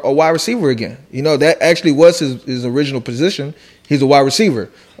as a wide receiver again. That actually was his original position. He's a wide receiver.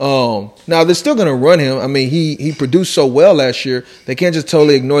 Now, they're still going to run him. I mean, he produced so well last year. They can't just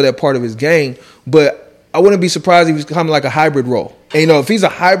totally ignore that part of his game. But I wouldn't be surprised if he's becoming like a hybrid role. And, if he's a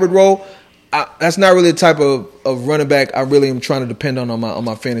hybrid role, that's not really the type of running back I really am trying to depend on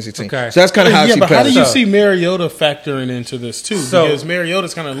my fantasy team. Okay. So that's kind of how I see but how do you Patterson. see Mariota factoring into this too? So- Because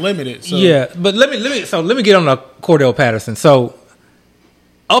Mariota's kind of limited. So. Yeah, but let me get on the Cordell Patterson. So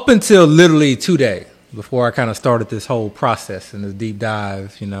up until literally today, before I kind of started this whole process and this deep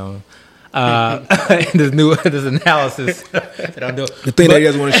dive, and this analysis that I'm doing. The thing that he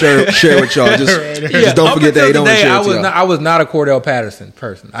doesn't want to share with y'all, just don't up forget that he until don't want to today, share it to y'all. I was not a Cordell Patterson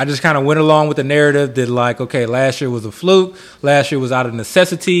person. I just kind of went along with the narrative that, like, okay, last year was a fluke. Last year was out of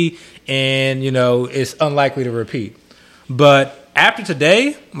necessity, and, it's unlikely to repeat. But after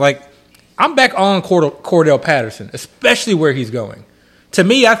today, like, I'm back on Cordell Patterson, especially where he's going. To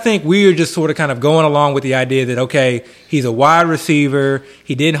me, I think we're just sort of kind of going along with the idea that, okay, he's a wide receiver.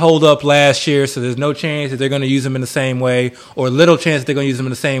 He didn't hold up last year, so there's no chance that they're going to use him in the same way, or little chance that they're going to use him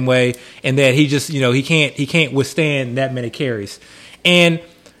in the same way, and that he just, he can't withstand that many carries. And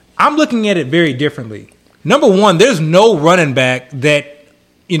I'm looking at it very differently. Number one, there's no running back that,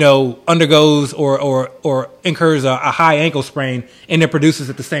 undergoes or incurs a high ankle sprain and then produces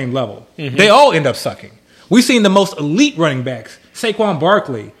at the same level. Mm-hmm. They all end up sucking. We've seen the most elite running backs, Saquon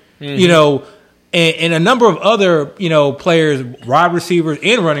Barkley, and a number of other, players, wide receivers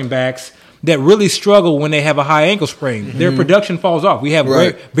and running backs that really struggle when they have a high ankle sprain. Mm-hmm. Their production falls off. We have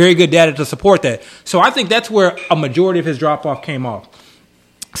very, very good data to support that. So I think that's where a majority of his drop-off came off.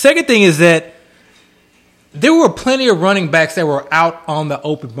 Second thing is that there were plenty of running backs that were out on the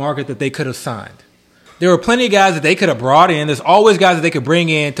open market that they could have signed. There were plenty of guys that they could have brought in. There's always guys that they could bring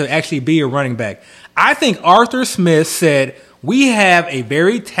in to actually be a running back. I think Arthur Smith said, we have a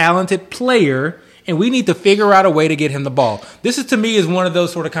very talented player, and we need to figure out a way to get him the ball. This is, to me, is one of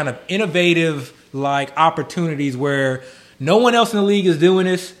those sort of kind of innovative opportunities where no one else in the league is doing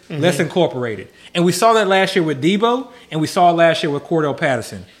this. Mm-hmm. Let's incorporate it. And we saw that last year with Debo, and we saw it last year with Cordell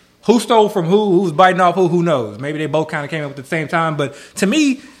Patterson. Who stole from who? Who's biting off who? Who knows? Maybe they both kind of came up at the same time. But to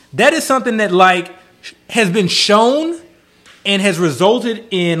me, that is something that has been shown and has resulted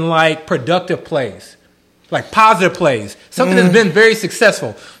in productive plays, positive plays, something that's been very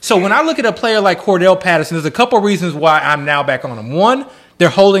successful. So when I look at a player like Cordell Patterson, there's a couple of reasons why I'm now back on him. One, they're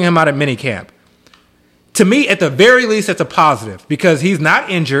holding him out of minicamp. To me, at the very least, that's a positive because he's not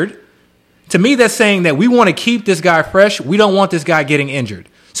injured. To me, that's saying that we want to keep this guy fresh. We don't want this guy getting injured.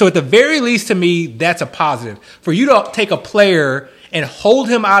 So at the very least, to me, that's a positive. For you to take a player and hold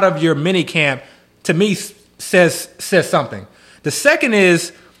him out of your minicamp, to me, says something. The second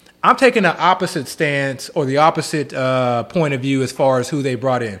is I'm taking the opposite stance or the opposite point of view as far as who they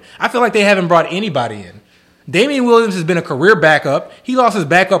brought in. I feel like they haven't brought anybody in. Damian Williams has been a career backup. He lost his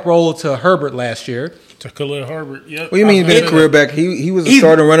backup role to Herbert last year. To Khalil Herbert, yep. What do you mean he's been a career back? He was a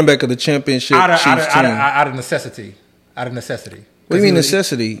starting running back of the championship Chiefs team. Out of necessity. What do you mean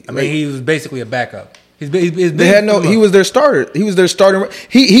necessity? I mean, he was basically a backup. He was their starter. He was their starter.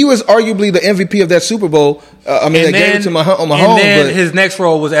 He was arguably the MVP of that Super Bowl. They gave it to Mahomes. And then his next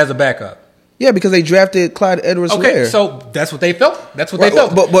role was as a backup. Yeah, because they drafted Clyde Edwards-Helaire. Okay, so that's what they felt. They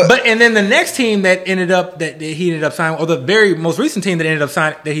felt. But and then the next team that he ended up signing, or the very most recent team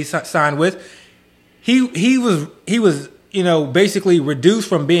that he signed with, he was basically reduced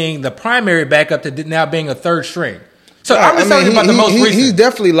from being the primary backup to now being a third string. So I'm just talking about the most recent. He's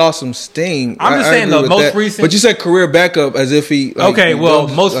definitely lost some steam. I'm just saying the most recent. But you said career backup as if he.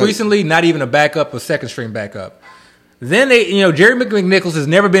 Most recently, not even a backup, a second string backup. Then Jerry McNichols has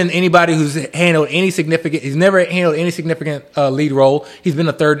never been anybody who's handled any significant. He's never handled any significant lead role. He's been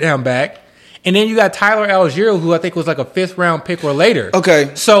a third down back. And then you got Tyler Algier, who I think was a 5th round pick or later.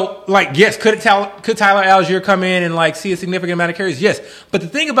 Okay. So yes, could Tyler Algier come in and see a significant amount of carries? Yes. But the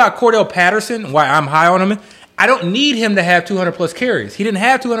thing about Cordell Patterson, why I'm high on him, I don't need him to have 200 plus carries. He didn't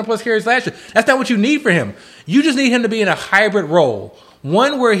have 200 plus carries last year. That's not what you need for him. You just need him to be in a hybrid role.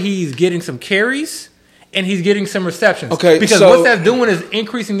 One where he's getting some carries and he's getting some receptions. Okay. Because what that's doing is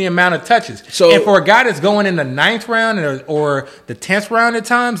increasing the amount of touches. And for a guy that's going in the 9th round or the 10th round at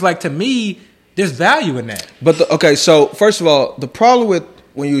times, to me, there's value in that. So first of all, the problem with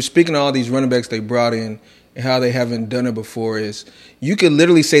when you're speaking to all these running backs they brought in and how they haven't done it before is you could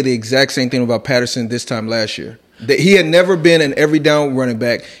literally say the exact same thing about Patterson this time last year. That he had never been an every down running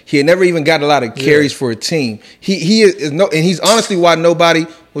back. He had never even got a lot of carries for a team. He is and he's honestly why nobody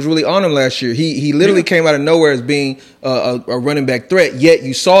was really on him last year. He literally came out of nowhere as being a running back threat. Yet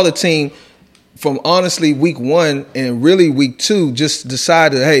you saw the team from honestly week 1 and really week 2 just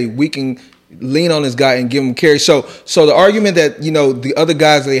decided, hey, we can lean on this guy and give him carries. So the argument that the other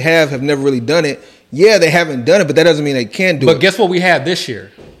guys they have never really done it. Yeah, they haven't done it, but that doesn't mean they can do it. But guess what we have this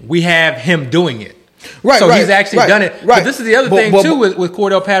year? We have him doing it. Right. So he's actually done it. Right. But this is the other thing, too, with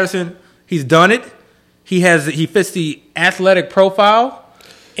Cordell Patterson. He's done it. He fits the athletic profile.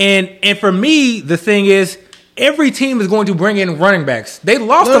 And for me, the thing is, every team is going to bring in running backs. They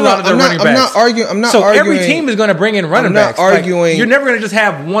lost a lot of their running backs. I'm not arguing. So every team is going to bring in running backs. I'm not arguing. Like, you're never going to just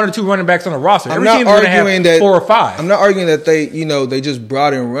have 1 or 2 running backs on a roster. Every team is going to have 4 or 5. I'm not arguing that they just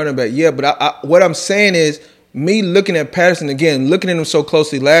brought in running back. Yeah, but what I'm saying is, me looking at Patterson again, looking at him so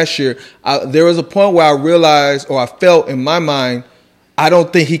closely last year, there was a point where I realized, or I felt in my mind, I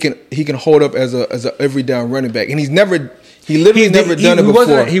don't think he can hold up as a every down running back, and he's literally never done it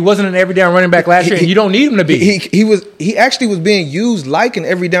before. He wasn't an every down running back last year, and you don't need him to be. He actually was being used like an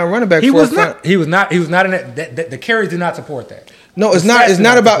every down running back. He was not in it. The carries do not support that. No, it's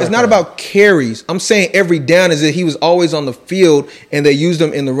not about carries. I'm saying every down is that he was always on the field, and they used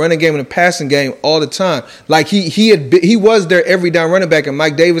him in the running game and the passing game all the time. Like he was their every down running back, and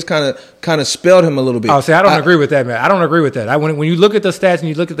Mike Davis kind of spelled him a little bit. Oh, see, I don't agree with that, man. I don't agree with that. When you look at the stats and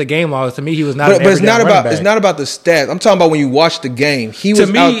you look at the game logs, to me, he was not. But it's not about the stats. I'm talking about when you watch the game. He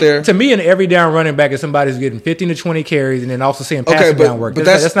was out there. To me, an every down running back is somebody who's getting 15 to 20 carries and then also seeing passing down work. But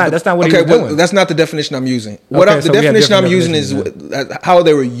that's not what he was doing. That's not the definition I'm using. The definition I'm using is how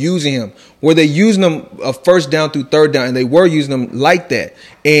they were using him. Were they using him first down through third down, and they were using him like that.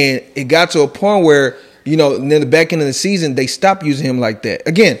 And it got to a point where, near the back end of the season, they stopped using him like that.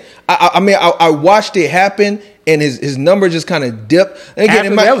 Again, I watched it happen, and his number just kind of dipped. And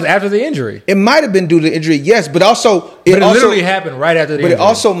again, that was after the injury. It might have been due to the injury, yes, but also it literally happened right after the injury. But it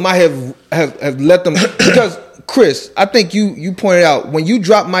also might have let them because. Chris, I think you pointed out when you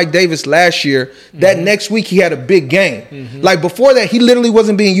dropped Mike Davis last year, that next week he had a big game. Mm-hmm. Like before that, he literally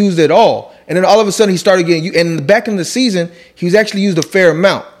wasn't being used at all. And then all of a sudden he started getting used. And in the back end of the season, he was actually used a fair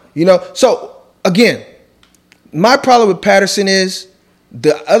amount. So again, my problem with Patterson is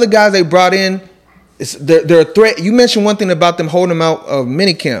the other guys they brought in, they're a threat. You mentioned one thing about them holding him out of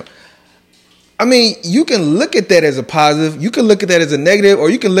minicamp. I mean, you can look at that as a positive. You can look at that as a negative,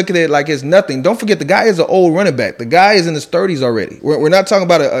 or you can look at it like it's nothing. Don't forget, the guy is an old running back. The guy is in his 30s already. We're not talking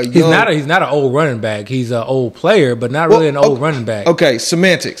about a young... He's not an old running back. He's an old player, but not really an old running back. Okay,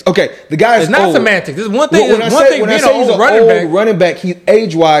 semantics. Okay, the guy is old. It's not semantics. There's one thing. When I say he's an old running back, he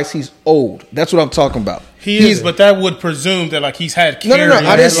age-wise, he's old. That's what I'm talking about. He is, but that would presume that he's had carry. No.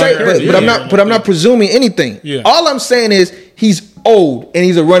 I didn't say, but I'm not presuming anything. Yeah. All I'm saying is he's old and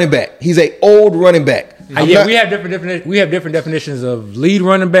he's a running back. He's an old running back. We have different definitions of lead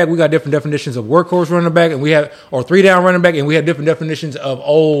running back. We got different definitions of workhorse running back, and or 3-down running back, and we have different definitions of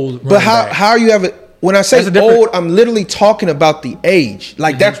old. But how are you having? When I say old, I'm literally talking about the age.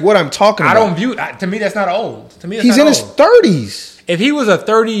 Like that's what I'm talking about. I don't view. To me, that's not old. To me, he's in his 30s. If he was a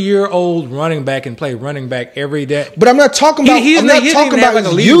 30-year-old running back and played running back every day, but I'm not talking about. I'm not talking about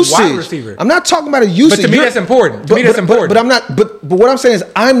his usage. I'm not talking about his usage. But to me, that's important. But I'm not. But what I'm saying is,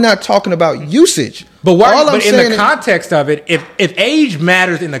 I'm not talking about usage. But in the context of it, if age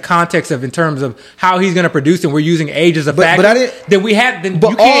matters in the context of in terms of how he's going to produce, and we're using age as a factor, then you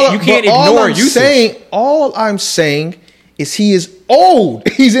can't ignore usage. All I'm saying is he is old.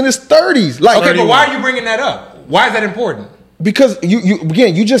 He's in his 30s. Okay, but why are you bringing that up? Why is that important? Because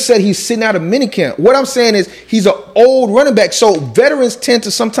you just said he's sitting out of minicamp. What I'm saying is he's an old running back. So veterans tend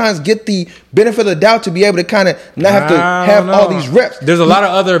to sometimes get the benefit of the doubt to be able to kind of not have to have all these reps. There's a lot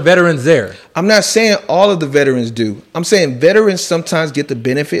of other veterans there. I'm not saying all of the veterans do. I'm saying veterans sometimes get the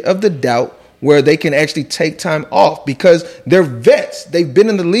benefit of the doubt where they can actually take time off because they're vets. They've been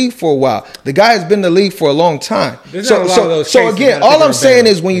in the league for a while. The guy has been in the league for a long time. So again, all I'm saying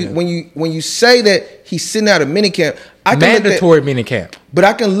is when you say that he's sitting out of minicamp, mandatory minicamp. But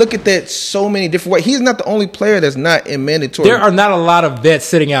I can look at that so many different ways. He's not the only player that's not in mandatory. There are not a lot of vets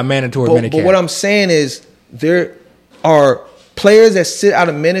sitting out mandatory minicamp. But what I'm saying is there are players that sit out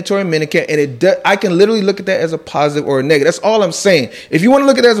of mandatory minicamp, and I can literally look at that as a positive or a negative. That's all I'm saying. If you want to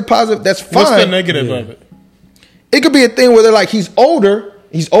look at it as a positive, that's fine. What's the negative of it? It could be a thing where they're like, he's older.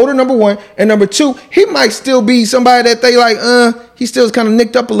 He's older, number one. And number two, he might still be somebody that they like, he still is kind of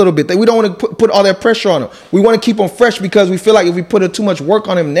nicked up a little bit. We don't want to put all that pressure on him. We want to keep him fresh because we feel like if we put too much work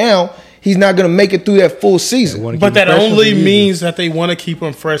on him now, he's not going to make it through that full season. But that only means that they want to keep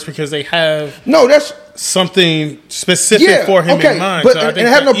him fresh because they have something specific for him in mind. But, and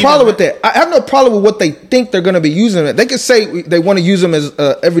I have no problem with that. I have no problem with what they think they're going to be using it. They can say they want to use him as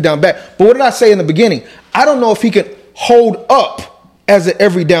every down back. But what did I say in the beginning? I don't know if he can hold up as an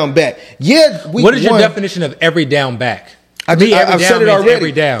every down back. What is your definition of every down back? I've said it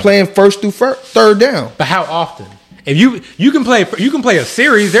already. Playing first through third down. But how often? If you can play a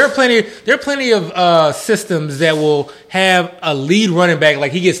series. There are plenty of systems that will have a lead running back,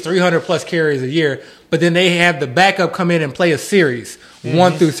 like he gets 300 plus carries a year, but then they have the backup come in and play a series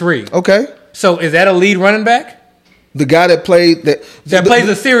 1 through 3. Okay. So is that a lead running back? The guy that played that plays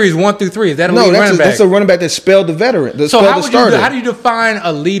a series 1 through 3. Is that a lead running back? That's a running back that spelled the veteran. So how do you define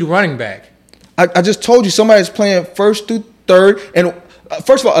a lead running back? I just told you somebody's playing first through third. And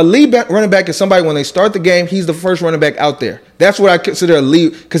first of all, a lead running back is somebody when they start the game, he's the first running back out there. That's what I consider a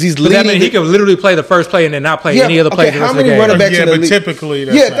lead because he's leading. That means he could literally play the first play and then not play any other play. How many running backs in the league? Typically,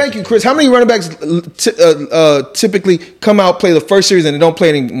 thank you, Chris. How many running backs typically come out, play the first series, and they don't play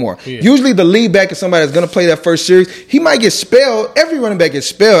anymore? Yeah. Usually, the lead back is somebody that's going to play that first series. He might get spelled. Every running back gets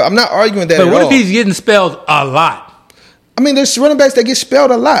spelled. I'm not arguing that. But what if he's getting spelled a lot? I mean, there's running backs that get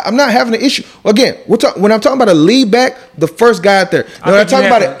spelled a lot. I'm not having an issue. Again, when I'm talking about a lead back, the first guy out there. When I'm talking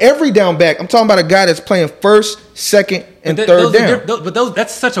about an every down back, I'm talking about a guy that's playing first, second, and third down.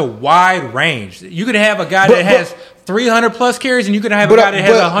 That's such a wide range. You could have a guy that has 300 plus carries, and you could have a guy that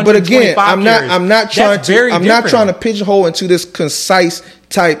has 125 carries. I'm not trying to pigeonhole into this concise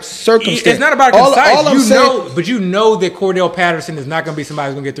type circumstance. It's not about concise. But you know that Cordell Patterson is not going to be somebody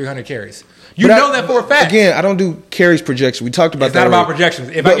who's going to get 300 carries. You know that for a fact. Again, I don't do carries projections. We talked about that. It's not about projections.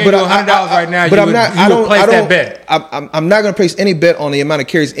 If I gave you $100 right now, you would place that bet. I'm not going to place any bet on the amount of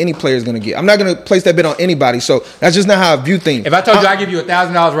carries any player is going to get. I'm not going to place that bet on anybody. So that's just not how I view things. If I told you I give you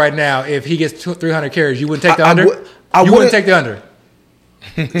 $1,000 right now, if he gets 300 carries, you wouldn't take the under? You wouldn't take the under.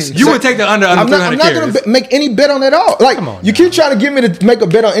 You would take the under 300 carries. I'm not going to make any bet on that at all. Like, you keep trying to get me to make a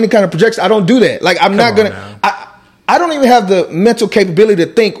bet on any kind of projection. I don't do that. Like, I'm not going to. I don't even have the mental capability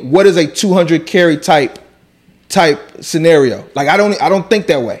to think what is a 200 carry type scenario. Like I don't think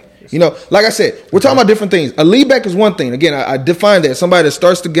that way. You know, like I said, we're talking about different things. A lead back is one thing. Again, I define that somebody that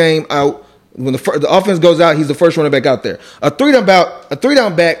starts the game out when the offense goes out, he's the first running back out there. A three down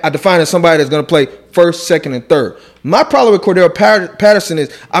back, I define as somebody that's going to play first, second, and third. My problem with Cordell Patterson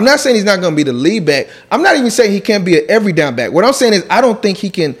is I'm not saying he's not going to be the lead back. I'm not even saying he can't be an every down back. What I'm saying is I don't think he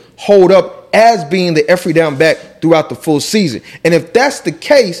can hold up as being the every down back throughout the full season. And if that's the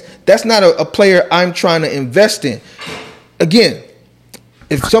case, that's not a player I'm trying to invest in. Again,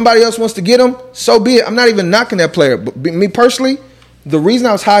 if somebody else wants to get him, so be it. I'm not even knocking that player. But me personally, the reason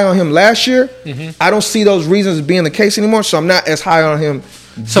I was high on him last year, I don't see those reasons being the case anymore, so I'm not as high on him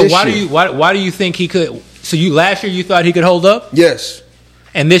So why do you think he could? So last year you thought he could hold up? Yes.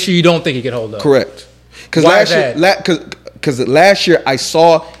 And this year you don't think he could hold up? Correct. Because last year I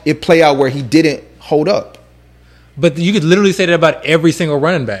saw it play out where he didn't hold up. But you could literally say that about every single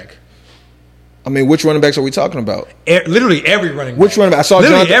running back. I mean, which running backs are we talking about? Literally every running back. Which running back? I saw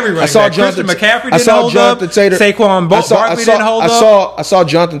Christian McCaffrey didn't hold up. Saquon Barkley didn't hold up. I saw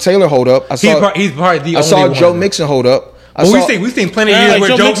Jonathan Taylor hold up. He's probably the only one. I saw Joe Mixon hold up. We've seen plenty of years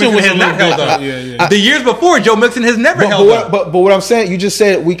where Joe Mixon has not held up. The years before, Joe Mixon has never held up. But what I'm saying, you just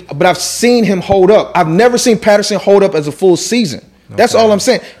said but I've seen him hold up. I've never seen Patterson hold up as a full season. That's all I'm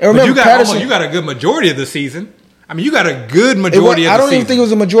saying. And remember, you got a good majority of the season. I mean, you got a good majority of the season. I don't even think it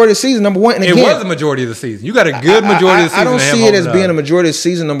was a majority of the season, number one. And again, it was a majority of the season. You got a good majority of the season. I don't see it as being a majority of the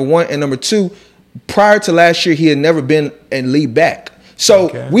season, number one. And number two, prior to last year, he had never been a lead back.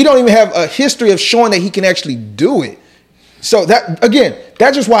 So we don't even have a history of showing that he can actually do it. So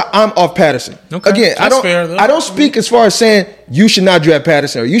that's just why I'm off Patterson. Okay. Again, I don't speak as far as saying you should not draft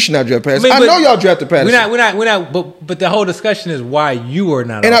Patterson or you should not draft Patterson. I know y'all drafted Patterson. We're not. But the whole discussion is why you are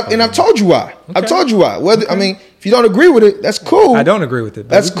not. And I've told you why. Okay. I've told you why. I mean, if you don't agree with it, that's cool. I don't agree with it.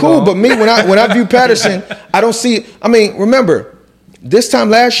 That's cool. But me, when I view Patterson, I don't see it. I mean, remember this time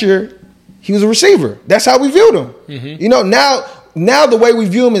last year, he was a receiver. That's how we viewed him. Mm-hmm. You know, now the way we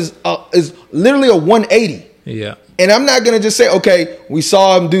view him is literally a 180. Yeah. And I'm not going to just say, okay, we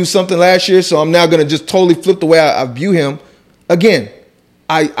saw him do something last year, so I'm now going to just totally flip the way I view him. Again,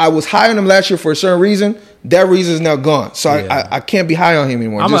 I was high on him last year for a certain reason. That reason is now gone. So I can't be high on him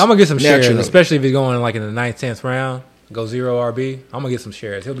anymore. I'm going to get some shares, especially if he's going like in the 9th, 10th round, go 0 RB. I'm going to get some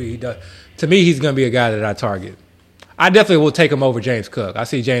shares. To me, he's going to be a guy that I target. I definitely will take him over James Cook. I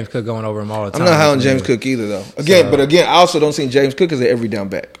see James Cook going over him all the time. I'm not high on James Cook either, though. But I also don't see James Cook as an every down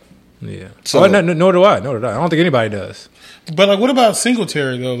back. Yeah. So nor do I. I don't think anybody does. But what about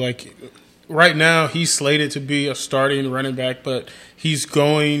Singletary though? Like right now, he's slated to be a starting running back, but he's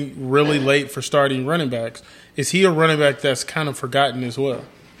going really late for starting running backs. Is he a running back that's kind of forgotten as well?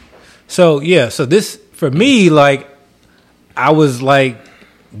 So this for me, like I was like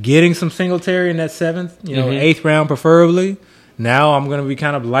getting some Singletary in that 7th, 8th round preferably. Now I'm going to be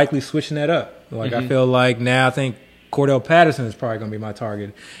kind of likely switching that up. Like I feel like now I think Cordell Patterson is probably going to be my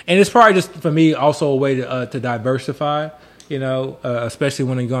target. And it's probably just, for me, also a way to diversify, especially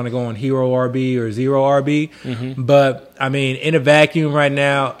when you're going to go on hero RB or zero RB. Mm-hmm. But, I mean, in a vacuum right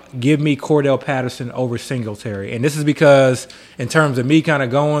now, give me Cordell Patterson over Singletary. And this is because in terms of me kind of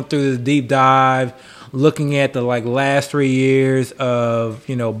going through this deep dive, looking at the last 3 years of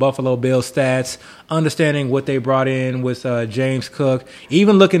Buffalo Bills stats, understanding what they brought in with James Cook,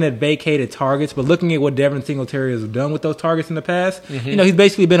 even looking at vacated targets, but looking at what Devin Singletary has done with those targets in the past. Mm-hmm. He's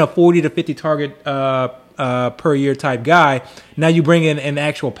basically been a 40 to 50 target per year type guy. Now you bring in an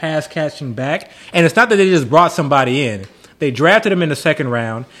actual pass catching back, and it's not that they just brought somebody in. They drafted him in the second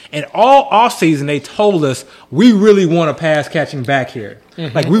round, and all offseason they told us, we really want a pass-catching back here.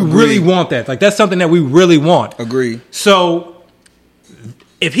 Mm-hmm. We really want that. That's something that we really want. Agree. So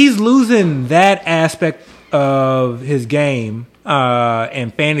if he's losing that aspect of his game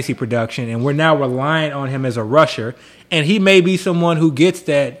and fantasy production, and we're now relying on him as a rusher, and he may be someone who gets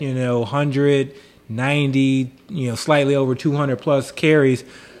that, 190, slightly over 200-plus carries,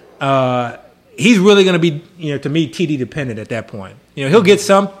 he's really going to be, to me, TD dependent at that point. He'll get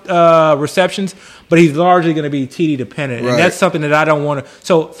some receptions, but he's largely going to be TD dependent, right. And that's something that I don't want to.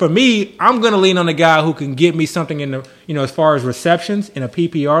 So for me, I'm going to lean on the guy who can get me something in the, as far as receptions in a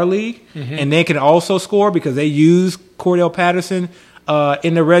PPR league, mm-hmm. and they can also score because they use Cordell Patterson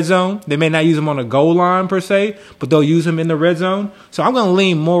in the red zone. They may not use him on the goal line per se, but they'll use him in the red zone. So I'm going to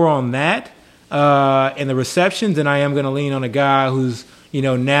lean more on that in the receptions than I am going to lean on a guy who's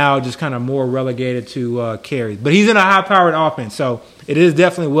now just kind of more relegated to carries. But he's in a high-powered offense, so it is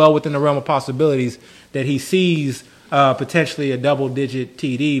definitely well within the realm of possibilities that he sees potentially a double-digit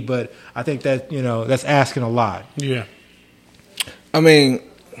TD, but I think that, that's asking a lot. Yeah. I mean,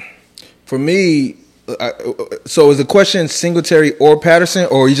 for me, so is the question Singletary or Patterson,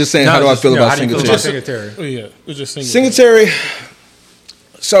 or are you just saying how do I feel about Singletary? Oh, yeah, it's just Singletary.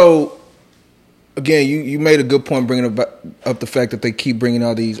 So, again, you made a good point bringing up the fact that they keep bringing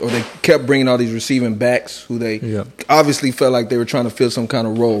all these, or they kept bringing all these receiving backs who they obviously felt like they were trying to fill some kind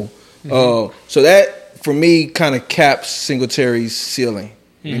of role. Mm-hmm. So that, for me, kind of caps Singletary's ceiling,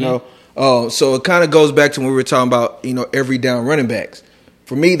 mm-hmm. So it kind of goes back to when we were talking about, every down running backs.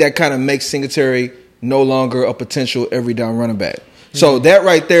 For me, that kind of makes Singletary no longer a potential every down running back. Mm-hmm. So that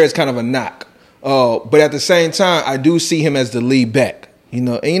right there is kind of a knock. But at the same time, I do see him as the lead back,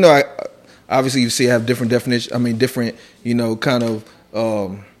 obviously, you see I have different definitions. I mean, different, kind of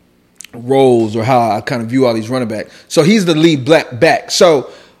roles or how I kind of view all these running backs. So he's the lead back.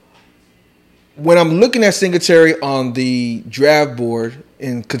 So when I'm looking at Singletary on the draft board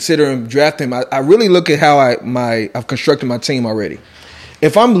and considering drafting him, I really look at how I've constructed my team already.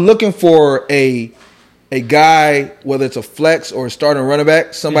 If I'm looking for a guy, whether it's a flex or a starting running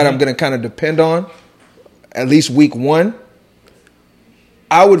back, somebody mm-hmm. I'm going to kind of depend on, at least week one,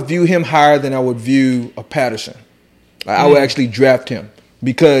 I would view him higher than I would view a Patterson. I would actually draft him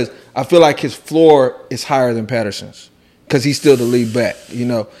because I feel like his floor is higher than Patterson's because he's still the lead back.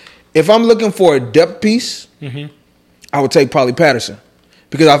 If I'm looking for a depth piece, mm-hmm. I would take probably Patterson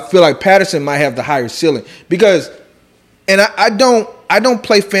because I feel like Patterson might have the higher ceiling. Because, and I don't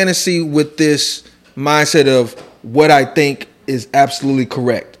play fantasy with this mindset of what I think is absolutely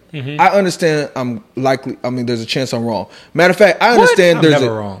correct. Mm-hmm. I understand there's a chance I'm wrong. Matter of fact, I understand I'm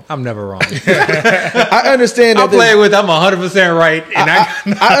never wrong. I understand that I'm 100% right. And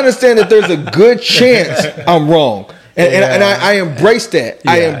I understand that there's a good chance I'm wrong. And I embrace that.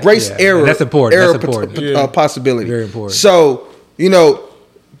 Yeah, I embrace error. And that's important. Possibility. Very important. So,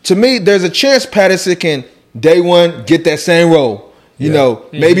 to me, there's a chance Patterson can, day one, get that same role.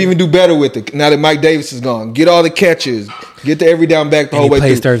 Mm-hmm. Maybe even do better with it now that Mike Davis is gone. Get all the catches. Get the every down back the whole way through.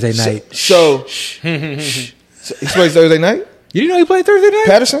 He plays Thursday night. So he plays Thursday night? You didn't know he played Thursday night?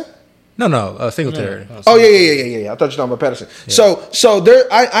 Patterson? No, Singletary. Yeah. Oh, yeah. I thought you were talking about Patterson. Yeah. So there,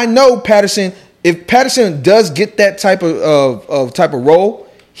 I know Patterson, if Patterson does get that type of role,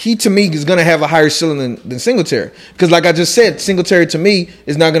 he, to me, is going to have a higher ceiling than Singletary. Because like I just said, Singletary, to me,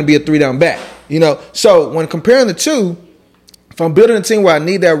 is not going to be a 3-down back. So when comparing the two, if I'm building a team where I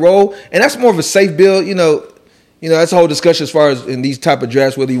need that role, and that's more of a safe build, that's a whole discussion as far as in these type of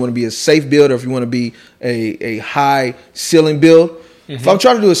drafts, whether you want to be a safe build or if you want to be a high ceiling build. Mm-hmm. If I'm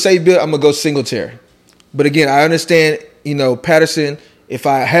trying to do a safe build, I'm going to go Singletary. But again, I understand, Patterson, if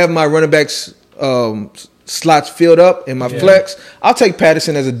I have my running backs slots filled up in my flex, I'll take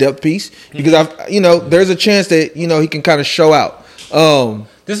Patterson as a depth piece because there's a chance that, he can kind of show out.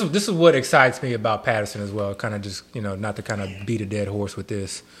 This is what excites me about Patterson as well. Kind of just, not to kind of beat a dead horse with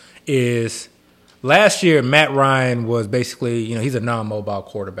this, is last year, Matt Ryan was basically, he's a non-mobile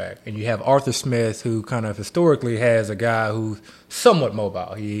quarterback. And you have Arthur Smith, who kind of historically has a guy who's somewhat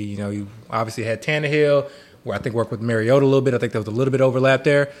mobile. He obviously had Tannehill, where I think worked with Mariota a little bit. I think there was a little bit of overlap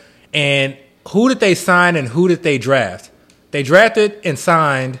there. And who did they sign and who did they draft? They drafted and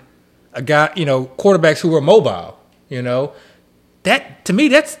signed a guy, quarterbacks who were mobile, That, to me,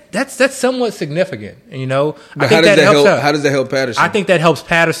 that's somewhat significant, But how does that help Patterson? I think that helps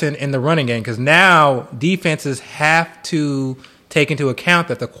Patterson in the running game because now defenses have to take into account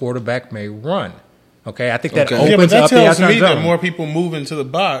that the quarterback may run. Okay, I think that opens but that up tells the outside me zone. that more people move into the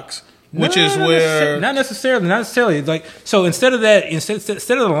box, which is where not necessarily. Like so, instead of that, instead of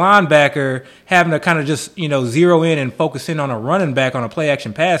the linebacker having to kind of just zero in and focus in on a running back on a play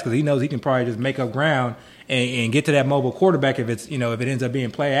action pass because he knows he can probably just make up ground and get to that mobile quarterback if it's if it ends up being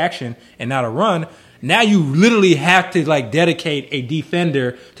play action and not a run. Now you literally have to dedicate a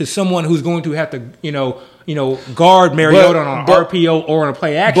defender to someone who's going to have to guard Mariota on an RPO or on a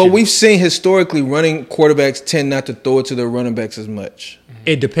play action. But we've seen historically running quarterbacks tend not to throw it to their running backs as much.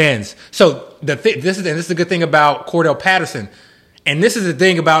 It depends. So this is the good thing about Cordell Patterson. And this is the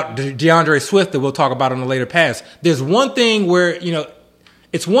thing about DeAndre Swift that we'll talk about on the later pass. There's one thing where,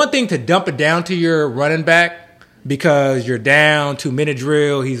 it's one thing to dump it down to your running back because you're down 2-minute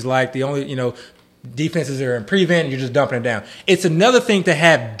drill. He's like the only, defenses are in prevent and you're just dumping it down. It's another thing to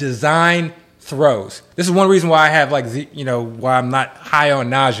have design throws. This is one reason why I have why I'm not high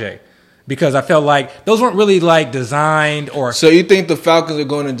on Najee. Because I felt like those weren't really designed or. So you think the Falcons are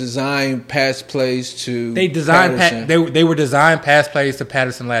going to design pass plays to? They designed they were designed pass plays to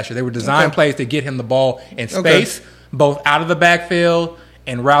Patterson last year. They were designed plays to get him the ball in space, both out of the backfield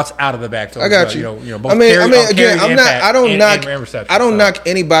and routes out of the backfield. I got you. Both I don't knock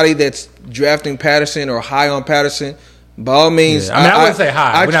anybody that's drafting Patterson or high on Patterson. By all means, I wouldn't say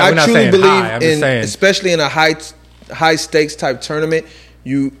high. We're not truly saying believe high. I'm just saying, especially in a high stakes type tournament.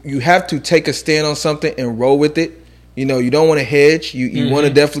 You have to take a stand on something and roll with it. You don't want to hedge. You want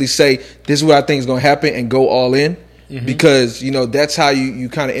to definitely say, this is what I think is going to happen and go all in because, that's how you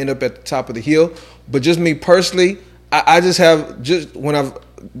kind of end up at the top of the hill. But just me personally, I just have when I've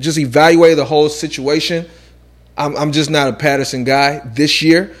just evaluated the whole situation, I'm just not a Patterson guy this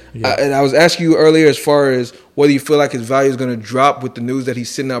year. Yeah. And I was asking you earlier as far as whether you feel like his value is going to drop with the news that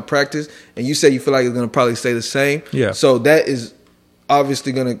he's sitting out practice. And you say you feel like it's going to probably stay the same. Yeah. So that is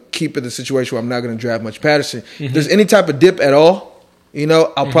obviously going to keep it the situation where I'm not going to draft much Patterson. If there's any type of dip at all,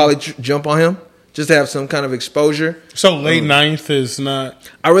 I'll probably jump on him just to have some kind of exposure. So late ninth is not.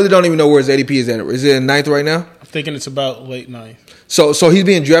 I really don't even know where his ADP is at. Is it in ninth right now? I'm thinking it's about late ninth. So he's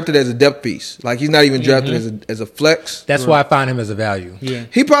being drafted as a depth piece. Like he's not even drafted as a flex. That's why I find him as a value. Yeah,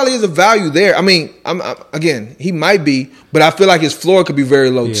 he probably is a value there. I mean, again, he might be, but I feel like his floor could be very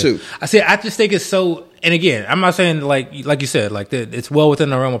low too. I just think it's so. And again, I'm not saying like you said, it's well within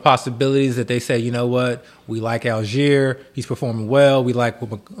the realm of possibilities that they say, you know what, we like Algier, he's performing well. We like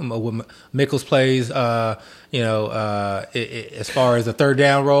what Mickles plays, as far as the third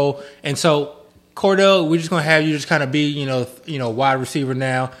down role. And so Cordell, we're just gonna have you just kind of be, wide receiver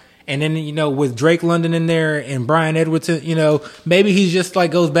now. And then, with Drake London in there and Brian Edwards, maybe he's just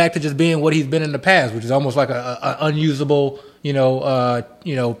goes back to just being what he's been in the past, which is almost like a unusable,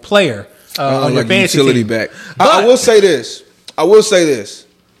 player. On your fantasy utility team. Back. I will say this.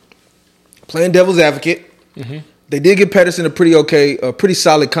 Playing devil's advocate, they did give Patterson a pretty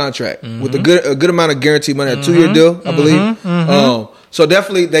solid contract with a good amount of guaranteed money, a 2-year deal, I believe. So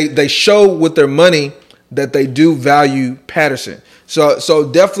definitely they show with their money that they do value Patterson. So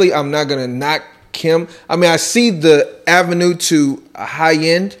definitely I'm not going to knock him. I mean, I see the avenue to a high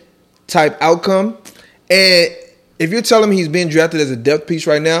end type outcome, and if you're telling me he's being drafted as a depth piece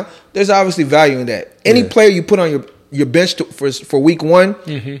right now, there's obviously value in that. Any player you put on your bench for week one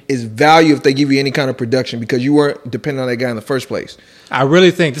is value if they give you any kind of production because you weren't dependent on that guy in the first place. I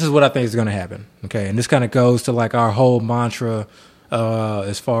really think this is what I think is going to happen. Okay, and this kind of goes to our whole mantra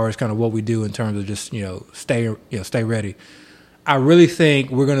as far as kind of what we do in terms of just stay ready. I really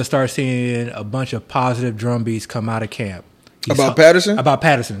think we're going to start seeing a bunch of positive drumbeats come out of camp. Patterson? About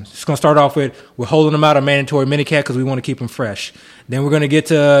Patterson. It's going to start off with we're holding him out of mandatory minicamp because we want to keep him fresh. Then we're going to get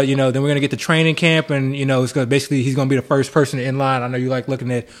to training camp, and it's going to basically he's going to be the first person in line. I know you like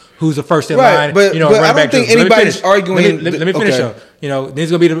looking at who's the first in line. But I don't think anybody's arguing. Let me finish up. Then he's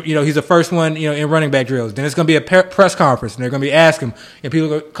going to be he's the first one in running back drills. Then it's going to be a press conference, and they're going to be asking, and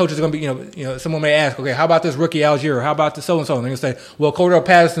coaches are going to be someone may ask, okay, how about this rookie Algier? Or how about the so and so? And they're going to say, well, Cordell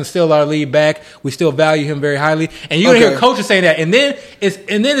Patterson's still our lead back. We still value him very highly. And you're going to hear coaches saying that, and then it's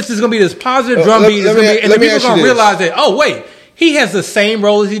just going to be this positive drumbeat, and then people are going to realize that, oh wait. he has the same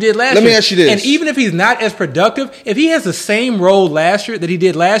role as he did last year. Let me ask you this. And even if he's not as productive, if he has the same role last year that he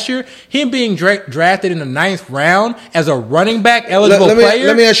did last year, him being drafted in the 9th round as a running back eligible player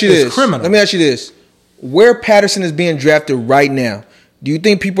let me ask you is this. criminal. Let me ask you this. Where Patterson is being drafted right now, do you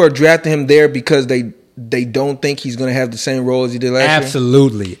think people are drafting him there because they don't think he's going to have the same role as he did last year?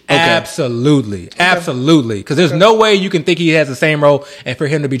 Absolutely. Absolutely. Because there's no way you can think he has the same role and for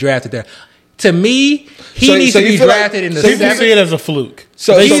him to be drafted there. To me, he needs to be drafted in the 7th. People see it as a fluke.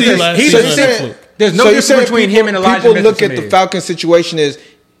 So They you see saying- last so season you as a saying- fluke. There's no So you're difference saying between people, him and Elijah people Mitchell look to at the me. Falcons situation as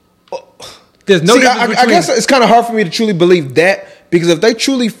There's no difference I between. guess it's kind of hard for me to truly believe that, because if they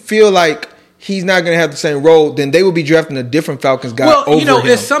truly feel like he's not going to have the same role, then they will be drafting a different Falcons guy over him.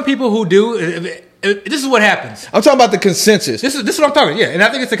 there's some people who do. This is what happens. I'm talking about the consensus. This is what I'm talking. Yeah, and I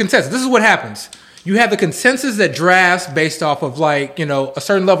think it's the consensus. This is what happens. You have the consensus that drafts based off of a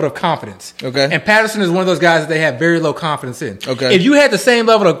certain level of confidence. Okay. And Patterson is one of those guys that they have very low confidence in. Okay. If you had the same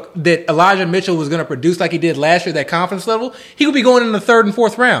level that Elijah Mitchell was going to produce like he did last year, that confidence level, he would be going in the 3rd and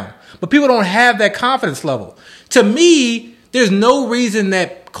 4th round. But people don't have that confidence level. To me, there's no reason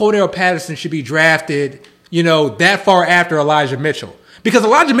that Cordell Patterson should be drafted, that far after Elijah Mitchell. Because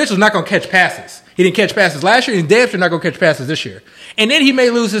Elijah Mitchell's not going to catch passes. He didn't catch passes last year, and damn sure not going to catch passes this year. And then he may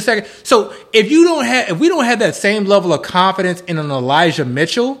lose his second. So if we don't have that same level of confidence in an Elijah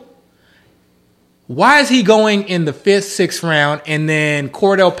Mitchell, why is he going in the 5th, 6th round, and then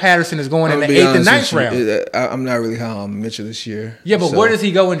Cordell Patterson is going in the 8th and 9th round? I'm not really high on Mitchell this year. Yeah, but where does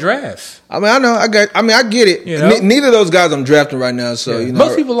he go in drafts? I mean, I get it. Neither of those guys I'm drafting right now. So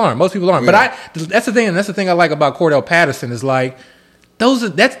most people aren't. Yeah. But that's the thing. And that's the thing I like about Cordell Patterson is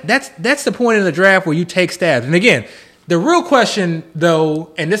that's the point in the draft where you take stabs. And again, the real question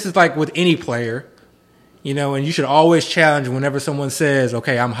though, and this is like with any player, and you should always challenge whenever someone says,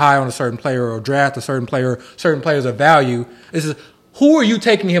 okay, I'm high on a certain player or draft a certain players of value. This is, who are you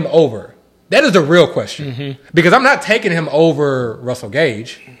taking him over? That is the real question. Because I'm not taking him over Russell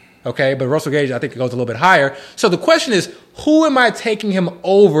Gage. Okay, but Russell Gage, I think it goes a little bit higher. So the question is, who am I taking him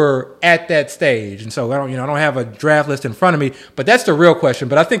over at that stage? And so I don't have a draft list in front of me, but that's the real question.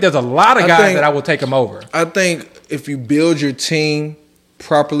 But I think there's a lot of guys that I will take him over. I think if you build your team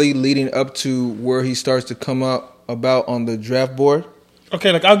properly leading up to where he starts to come up about on the draft board.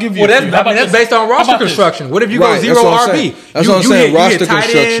 Okay, I'll give you. Well, that's based on roster construction. What if you go zero RB? That's what I'm saying. Roster hit tight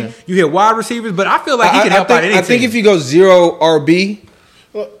construction. End, you hit wide receivers, but I feel like he can help out any I think team. if you go 0 RB,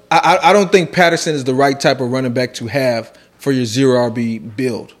 I don't think Patterson is the right type of running back to have for your 0 RB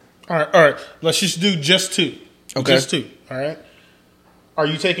build. All right. Let's just do just 2. Okay. Just 2. All right. Are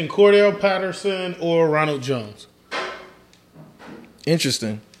you taking Cordell Patterson or Ronald Jones?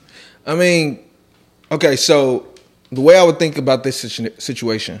 Interesting. I mean, okay, so the way I would think about this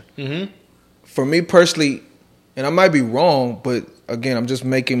situation, for me personally, and I might be wrong, but again, I'm just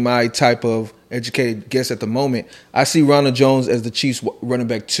making my type of educated guess at the moment. I see Ronald Jones as the Chiefs running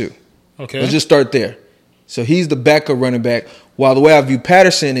back 2. Okay. Let's just start there. So he's the backup running back, while the way I view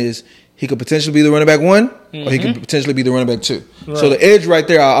Patterson is he could potentially be the running back 1, or he could potentially be the running back 2. Right. So the edge right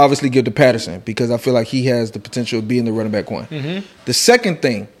there, I'll obviously give to Patterson because I feel like he has the potential of being the running back 1. The second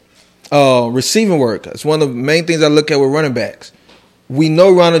thing, receiving work. It's one of the main things I look at with running backs. We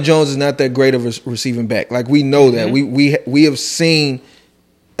know Ronald Jones is not that great of a receiving back. Like, we know that. We have seen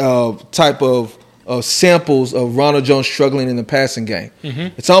type of samples of Ronald Jones struggling in the passing game.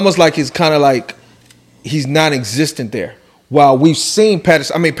 It's almost like it's kind of like he's non-existent there. While we've seen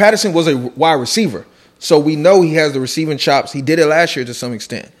Patterson, I mean, Patterson was a wide receiver, so we know he has the receiving chops. He did it last year to some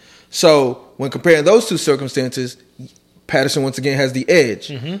extent. So when comparing those two circumstances, Patterson once again has the edge.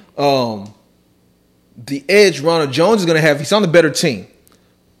 The edge Ronald Jones is going to have, he's on the better team.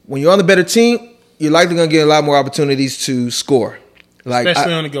 When you're on the better team, you're likely going to get a lot more opportunities to score.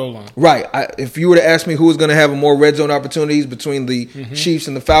 Especially on the goal line. Right. If you were to ask me who was going to have more red zone opportunities between the Chiefs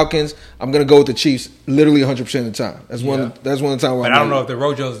and the Falcons, I'm going to go with the Chiefs literally 100% of the time. That's one of the times where But I don't know if the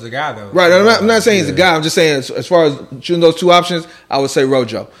Rojo's the guy, though. Right. I'm not saying he's the guy. I'm just saying as far as choosing those two options, I would say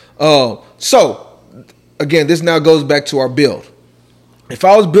Rojo. So, again, this now goes back to our build. If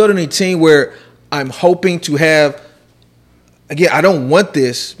I was building a team where I'm hoping to have, again, I don't want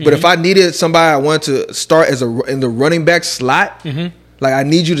this, but if I needed somebody I wanted to start in the running back slot, like I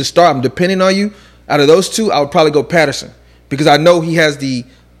need you to start, I'm depending on you. Out of those two, I would probably go Patterson because I know he has the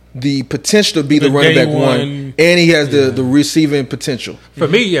potential to be the running back 1, and he has the receiving potential. For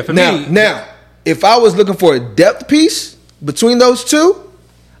me, Now, if I was looking for a depth piece between those two,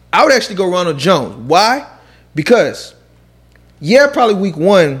 I would actually go Ronald Jones. Why? Because probably week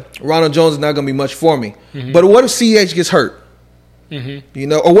 1, Ronald Jones is not going to be much for me. But what if CH gets hurt?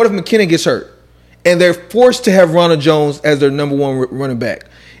 Or what if McKinnon gets hurt? and they're forced to have Ronald Jones as their number one running back.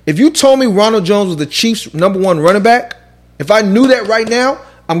 If you told me Ronald Jones was the Chiefs' number one running back, if I knew that right now,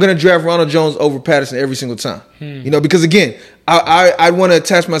 I'm going to draft Ronald Jones over Patterson every single time. Because again, I want to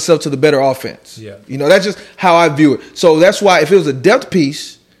attach myself to the better offense. Yeah. That's just how I view it. So that's why if it was a depth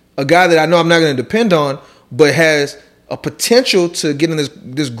piece, a guy that I know I'm not going to depend on, but has a potential to get in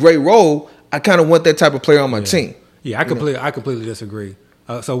this great role, I kind of want that type of player on my team. Yeah, I completely disagree.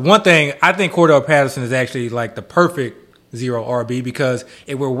 So one thing, I think Cordell Patterson is actually like the perfect zero RB, because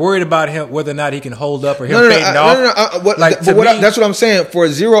if we're worried about him, whether or not he can hold up or him fading off. That's what I'm saying. For a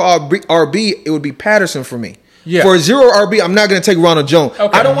zero RB, it would be Patterson for me. Yeah. For a zero RB, I'm not going to take Ronald Jones.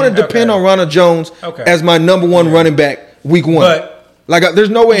 Okay. I don't want to depend on Ronald Jones as my number one running back week one. But there's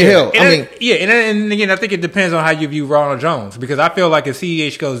no way in hell. And again, I think it depends on how you view Ronald Jones, because I feel like if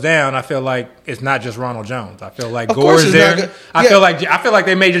CEH goes down, I feel like it's not just Ronald Jones. I feel like Gore is there. I feel like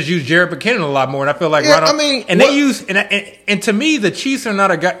they may just use Jerick McKinnon a lot more, and I feel like Ronald. They use and to me, the Chiefs are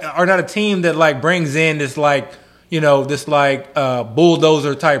not a team that like brings in this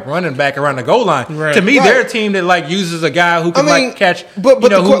bulldozer type running back around the goal line. Right. To me, they're a team that like uses a guy who can catch,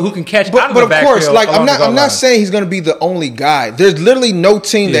 who can catch out of the backfield. But of course, I'm not saying he's going to be the only guy. There's literally no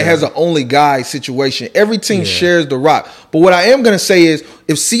team that has an only guy situation. Every team shares the rock. But what I am going to say is,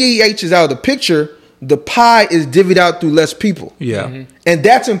 if CEH is out of the picture, the pie is divvied out through less people. Yeah, and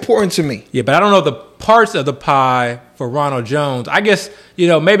that's important to me. Yeah, but I don't know the parts of the pie for Ronald Jones. I guess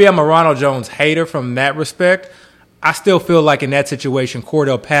maybe I'm a Ronald Jones hater from that respect. I still feel like in that situation,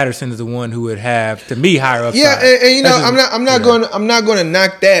 Cordell Patterson is the one who would have, to me, higher upside. Yeah, and I'm not going to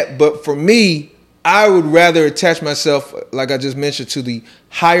knock that, but for me, I would rather attach myself, like I just mentioned, to the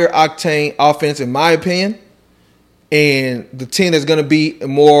higher octane offense, in my opinion, and the team that's going to be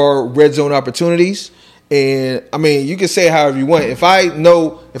more red zone opportunities. And I mean, you can say it however you want. If I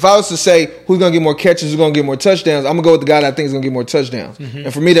was to say who's going to get more catches, who's going to get more touchdowns, I'm going to go with the guy that I think is going to get more touchdowns.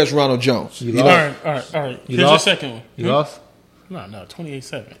 And for me, that's Ronald Jones. All right. Here's your second one. You lost? No,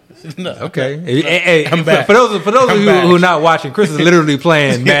 28-7. No. Okay. Hey, I'm back. For those of you who are not watching, Chris is literally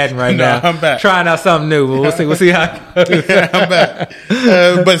playing Madden right now. I'm back. Trying out something new. We'll see how it goes. I'm back.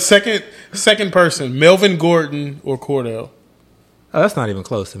 But second person, Melvin Gordon or Cordell? Oh, that's not even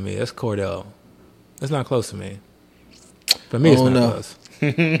close to me. That's Cordell. That's not close to me. For me, it's not close.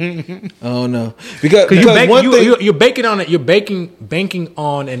 Oh no, because you're banking on it. You're banking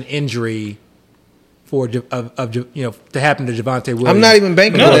on an injury to happen to Javonte Williams. I'm not even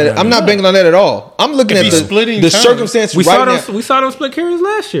banking on that. I'm not banking on that at all. I'm looking at the circumstances we saw them split carries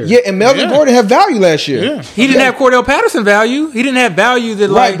last year. Yeah, and Melvin Gordon had value last year. Yeah. He didn't have Cordell Patterson value. He didn't have value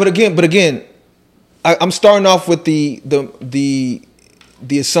that right. But again, I'm starting off with the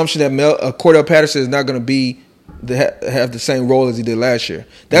assumption that Cordell Patterson is not going to be have the same role as he did last year.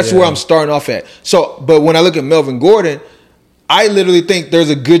 That's where I'm starting off at. So, but when I look at Melvin Gordon, I literally think there's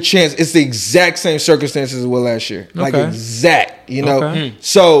a good chance it's the exact same circumstances as well last year. Like exact,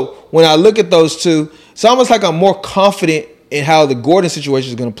 So when I look at those two, it's almost like I'm more confident in how the Gordon situation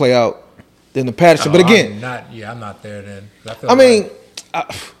is going to play out than the Patterson. But again, I'm not there then.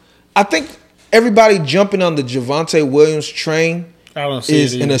 I think everybody jumping on the Javonte Williams train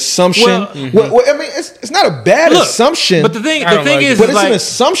is an assumption. Well, I mean, it's not a bad assumption. But the thing is, but it's an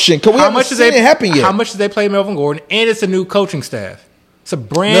assumption because we haven't seen it happen yet. How much did they play Melvin Gordon? And it's a new coaching staff. It's a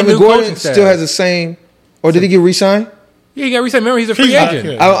brand new coaching Gordon staff. Still has the same, or did he get re-signed? Yeah, he got re-signed. Remember, he's a free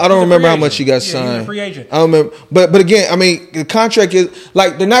agent. I don't remember how much he got signed. He's a free agent. I don't remember. But again, I mean, the contract is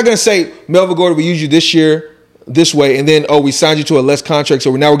like they're not going to say Melvin Gordon, we use you this year this way, and then we signed you to a less contract,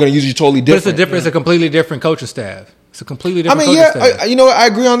 so now we're going to use you totally different. But it's a completely different coaching staff. It's a completely different coaching staff. I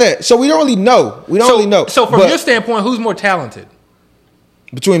agree on that. So we don't really know. Really know. So from your standpoint, who's more talented?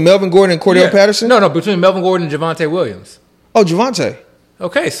 Between Melvin Gordon and Cordell Patterson? No, between Melvin Gordon and Javonte Williams. Oh, Javonte.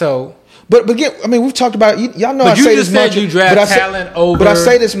 Okay, so... But again, I mean, we've talked about it. Y'all know but I say this mantra. You draft talent over But I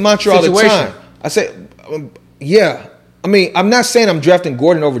say this mantra all the time. I say, I mean, I'm not saying I'm drafting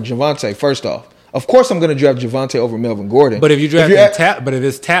Gordon over Javonte, first off. Of course, I'm going to draft Javonte over Melvin Gordon. But if you draft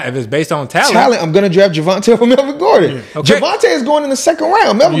if it's based on talent, I'm going to draft Javonte over Melvin Gordon. Yeah. Okay. Javonte is going in the second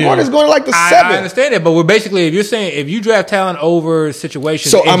round. Melvin Gordon is going like the 7th. I understand that, but we're basically, if you're saying if you draft talent over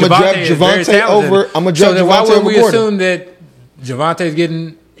situations, so I'm going to draft Javonte over. I'm going to draft Javonte over Gordon. Why would we assume that Javonte is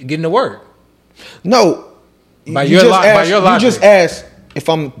getting to work? No, by your logic, you just asked if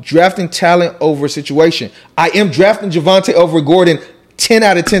I'm drafting talent over situation. I am drafting Javonte over Gordon 10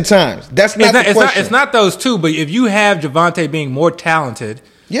 out of 10 times. That's not the question. It's not those two, but if you have Javonte being more talented,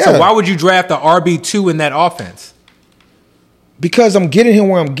 so why would you draft the RB2 in that offense? Because I'm getting him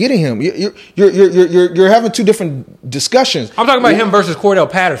where I'm getting him. You're having two different discussions. I'm talking about him versus Cordell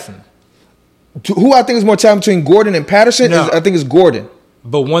Patterson. Who I think is more talented between Gordon and Patterson? No. I think it's Gordon.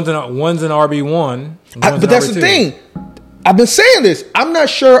 But one's an RB1. But that's the thing. I've been saying this. I'm not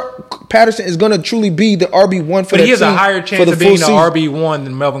sure Patterson is going to truly be the RB1 for that team. But he has a higher chance of being the RB1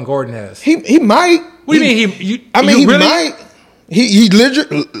 than Melvin Gordon has. He might. What do you mean? He might. He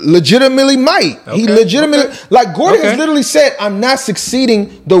legitimately might. Okay. He legitimately like Gordon has literally said, "I'm not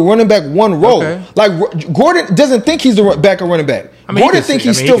succeeding the running back one role." Okay. Like Gordon doesn't think he's the backup running back. Gordon thinks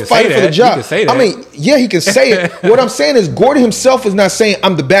he's still fighting for the job. I mean, yeah, he can say it. What I'm saying is Gordon himself is not saying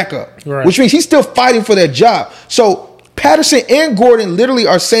I'm the backup, which means he's still fighting for that job. So Patterson and Gordon literally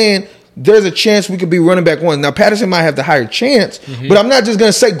are saying there's a chance we could be running back one. Now, Patterson might have the higher chance, but I'm not just going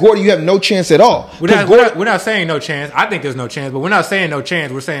to say, Gordon, you have no chance at all. We're not saying no chance. I think there's no chance, but we're not saying no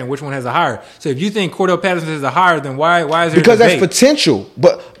chance. We're saying which one has a higher. So if you think Cordell Patterson has a higher, then why is there because that's potential.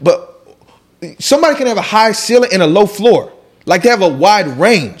 But somebody can have a high ceiling and a low floor. Like they have a wide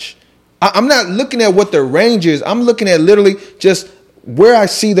range. I'm not looking at what their range is. I'm looking at literally just where I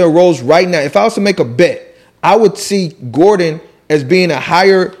see their roles right now. If I was to make a bet, I would see Gordon as being a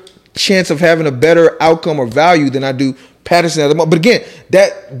higher chance of having a better outcome or value than I do Patterson at the moment. But again,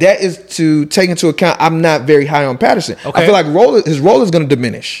 that is to take into account I'm not very high on Patterson. Okay. I feel like his role is going to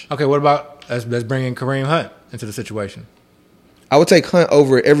diminish. Okay, what about let's bring in Kareem Hunt into the situation. I would take Hunt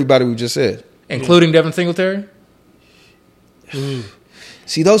over everybody we just said. Including Devin Singletary?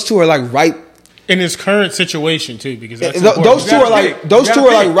 See, those two are like right in his current situation too, because that's those two are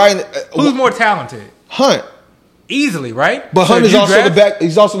like right. Who's more talented? Hunt. Easily, right? But Hunt is also the back.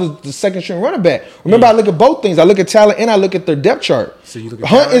 He's also the second string running back. Remember, I look at both things. I look at talent and I look at their depth chart. So you look at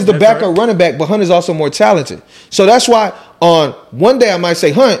Hunt is the backup running back, but Hunt is also more talented. So that's why on one day I might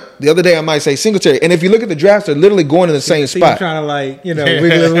say Hunt, the other day I might say Singletary. And if you look at the drafts, they're literally going in the same spot. Trying to wiggle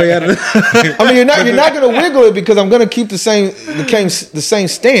his way out of it. I mean, you're not going to wiggle it because I'm going to keep the same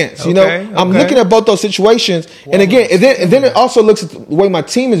stance. You know, I'm looking at both those situations, and again, and then it also looks at the way my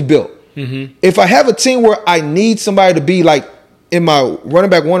team is built. Mm-hmm. If I have a team where I need somebody to be like in my running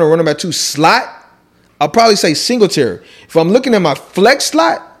back one or running back two slot, I'll probably say Singletary. If I'm looking at my flex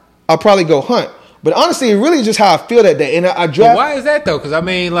slot, I'll probably go Hunt. But honestly, it really is just how I feel that day. And I draft. But why is that though? Because I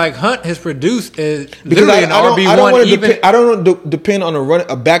mean, like Hunt has produced because I don't want to depend on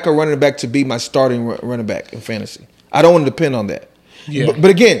a backup running back to be my starting running back in fantasy. I don't want to depend on that. Yeah. But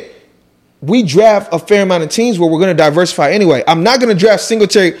again, we draft a fair amount of teams where we're going to diversify anyway. I'm not going to draft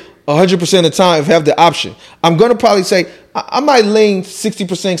Singletary 100% of the time if I have the option. I'm going to probably say I might lean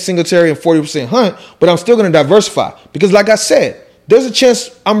 60% Singletary and 40% Hunt, but I'm still going to diversify because like I said, there's a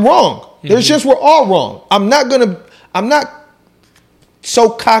chance I'm wrong. There's a chance we're all wrong. I'm not so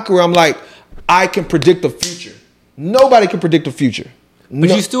cocky where I'm like, I can predict the future. Nobody can predict the future.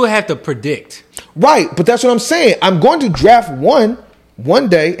 But you still have to predict. Right, but that's what I'm saying. I'm going to draft one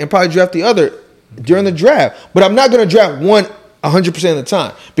day and probably draft the other during the draft. But I'm not going to draft one 100% of the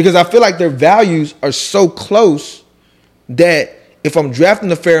time because I feel like their values are so close that if I'm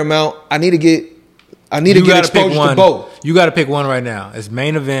drafting a fair amount, I need to get exposure to both. You got to pick one right now. It's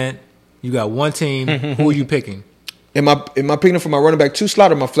main event. You got one team. Who are you picking? Am I picking it for my running back 2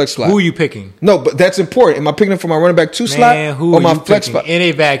 slot or my flex slot? Who are you picking? No, but that's important. Am I picking it for my running back 2 slot or my flex spot? In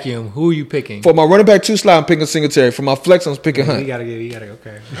a vacuum, who are you picking? For my running back 2 slot, I'm picking Singletary. For my flex, I'm picking Hunt. You gotta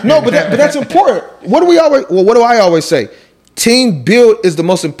okay. No, but that's important. What do I always say? Team build is the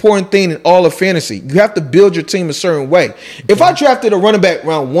most important thing in all of fantasy. You have to build your team a certain way. If I drafted a running back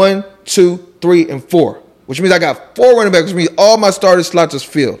round 1, 2, 3, and 4, which means I got 4 running backs, which means all my starting slots is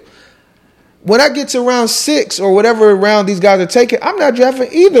filled. When I get to round 6 or whatever round these guys are taking, I'm not drafting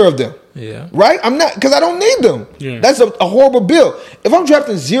either of them. Yeah. Right? I'm not, because I don't need them. Yeah. That's a horrible build. If I'm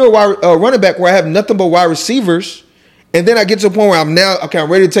drafting 0 running back where I have nothing but wide receivers, and then I get to a point where I'm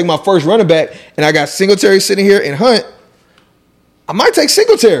ready to take my first running back, and I got Singletary sitting here and Hunt, I might take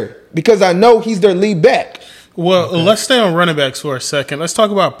Singletary because I know he's their lead back. Well, let's stay on running backs for a second. Let's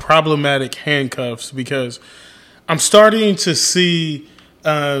talk about problematic handcuffs because I'm starting to see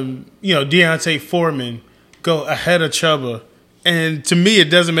Deontay Foreman go ahead of Chuba. And to me, it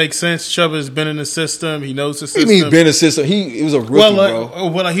doesn't make sense. Chuba has been in the system. He knows the system. What do you mean been in the system? He was a rookie, bro.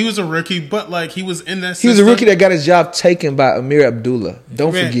 Well, he was a rookie, but he was in that system. He was a rookie that got his job taken by Amir Abdullah.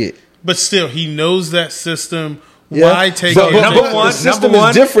 Don't forget. But still, he knows that system. Yeah. Why take it? The system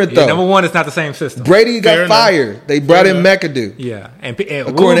is different, though. Number one, it's not the same system. Brady got fired. They brought in McAdoo. Yeah. And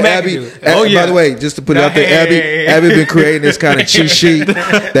according to Abby, by the way, just to put it out there, Abby been creating this kind of cheat sheet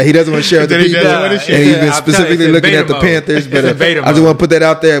that he doesn't want to share with the people. And he's been specifically looking at the Panthers. But I just want to put that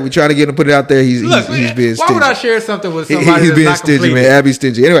out there. We trying to get him to put it out there. He's being stingy. Why would I share something with somebody He's being stingy, man. Abby's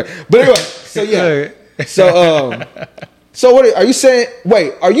stingy. Anyway, so yeah. So So what are you saying?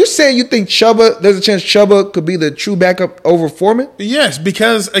 Wait, are you saying you think there's a chance Chuba could be the true backup over Foreman? Yes,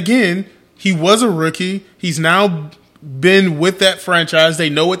 because again, he was a rookie. He's now been with that franchise. They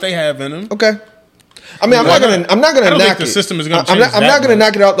know what they have in him. Okay. I mean, I'm not gonna I knock don't think it. the system is going to change. I'm not gonna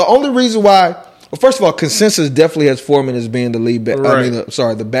knock it out. The only reason why, well, first of all, consensus definitely has Foreman as being the lead back. Right.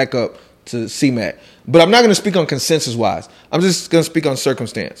 The backup to C-Mac. But I'm not gonna speak on consensus wise. I'm just gonna speak on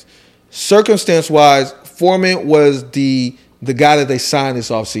circumstance. Circumstance wise, Foreman was the guy that they signed this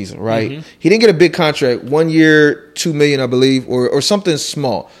offseason, right? Mm-hmm. He didn't get a big contract, 1 year, $2 million, I believe, or something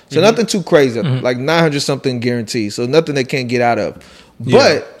small. So nothing too crazy, like 900 something guaranteed. So nothing they can't get out of.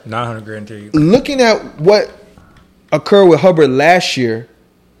 But 900 guaranteed. Looking at what occurred with Hubbard last year,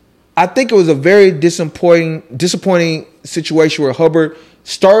 I think it was a very disappointing situation where Hubbard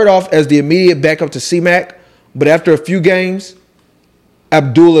started off as the immediate backup to C-Mac, but after a few games,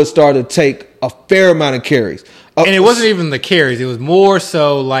 Abdullah started to take a fair amount of carries. And it wasn't even the carries. It was more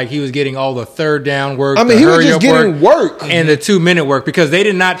so like he was getting all the third down work. I mean, he was just getting work. And the 2-minute work because they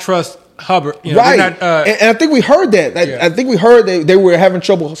did not trust Hubbard. Right. And I think we heard that. I think we heard they were having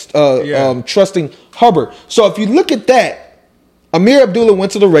trouble trusting Hubbard. So if you look at that, Amir Abdullah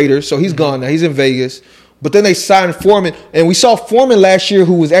went to the Raiders, so he's gone now. He's in Vegas. But then they signed Foreman. And we saw Foreman last year,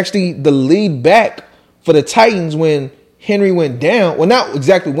 who was actually the lead back for the Titans when Henry went down. Well, not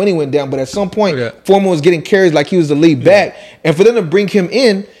exactly when he went down, but at some point, Foreman was getting carries like he was the lead back. And for them to bring him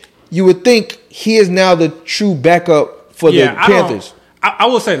in, you would think he is now the true backup for the Panthers. I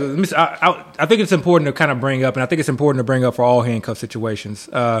will say, I think it's important to kind of bring up, and I think it's important to bring up for all handcuff situations,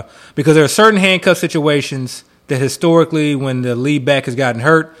 because there are certain handcuff situations that historically, when the lead back has gotten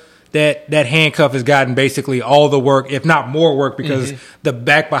hurt, that handcuff has gotten basically all the work, if not more work, because the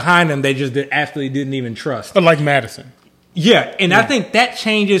back behind them, they just absolutely didn't even trust. But like Madison. Yeah, and I think that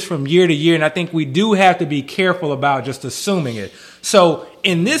changes from year to year, and I think we do have to be careful about just assuming it. So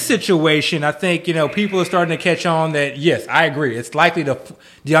in this situation, I think, people are starting to catch on that, yes, I agree. It's likely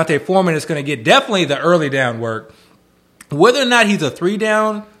D'Onta Foreman is going to get definitely the early down work. Whether or not he's a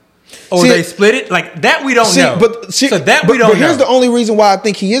 3-down or they split it, like that we don't know. But know. Here's the only reason why I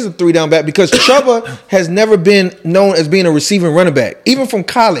think he is a 3-down back, because Chuba has never been known as being a receiving running back, even from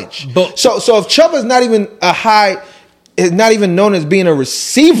college. So if Chuba's not even is not even known as being a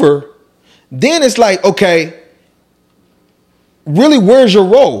receiver, then it's like, okay, really, where's your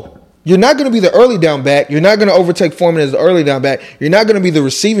role? You're not going to be the early down back. You're not going to overtake Foreman as the early down back. You're not going to be the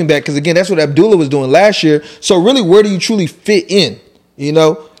receiving back, because, again, that's what Abdullah was doing last year. So, really, where do you truly fit in,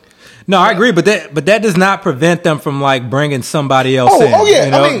 No, I agree, but that does not prevent them from bringing somebody else in. Oh yeah,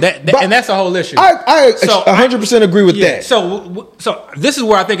 and that's a whole issue. I 100% agree with that. So this is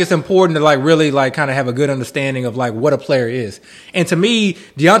where I think it's important to really kind of have a good understanding of what a player is. And to me,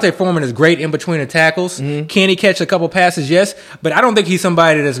 D'Onta Foreman is great in between the tackles. Mm-hmm. Can he catch a couple passes? Yes, but I don't think he's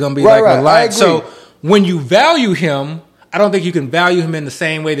somebody that's going to be reliant. So when you value him, I don't think you can value him in the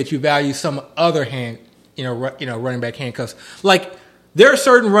same way that you value some other running back handcuffs. There are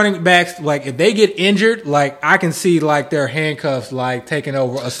certain running backs, if they get injured, I can see, their handcuffs, taking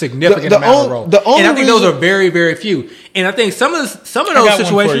over a significant amount of role. And I think those are very, very few. And I think some of those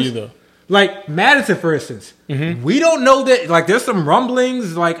situations, one for you, though. like Madison, for instance, we don't know that, there's some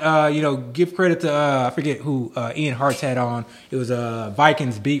rumblings, give credit to, I forget who Ian Hart's had on. It was a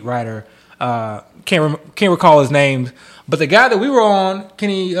Vikings beat writer. Can't recall his name. But the guy that we were on,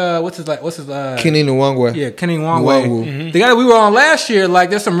 Kenny, Kenny Nwangwe. Yeah, Kenny Nwangwe. Mm-hmm. The guy that we were on last year,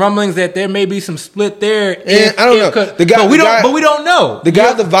 there's some rumblings that there may be some split there. And I don't know. But we don't know. The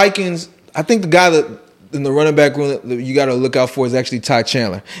guy, the Vikings, I think the guy that in the running back room that you got to look out for is actually Ty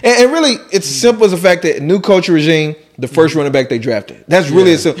Chandler. And really, it's as simple as the fact that new coach regime, the first running back they drafted. That's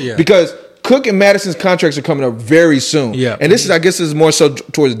really simple. Yeah. Because Cook and Madison's contracts are coming up very soon. Yeah. And this is more so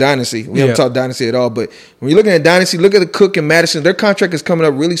towards Dynasty. We haven't talked Dynasty at all. But when you're looking at Dynasty, look at the Cook and Madison. Their contract is coming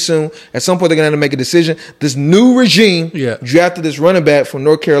up really soon. At some point, they're going to have to make a decision. This new regime drafted this running back from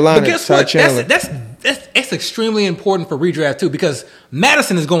North Carolina, but guess Ty what? Chandler. That's extremely important for redraft, too, because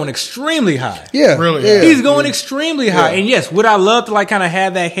Madison is going extremely high. Yeah. Really? Yeah. He's going extremely high. And, yes, would I love to kind of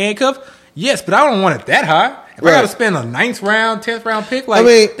have that handcuff? Yes, but I don't want it that high. If I got to spend a 9th round, 10th round pick,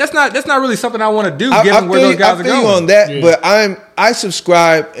 that's not really something I want to do, given where those guys are going. I feel you on that, but I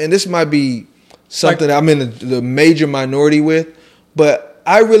subscribe, and this might be something I'm in the major minority with, but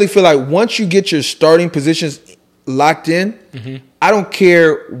I really feel like once you get your starting positions locked in, I don't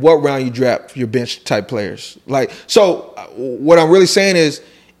care what round you draft your bench type players. So what I'm really saying is,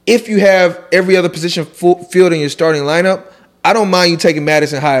 if you have every other position filled in your starting lineup, I don't mind you taking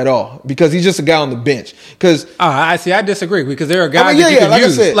Madison high at all because he's just a guy on the bench. Because I see. I disagree because there are guys I mean, that you can like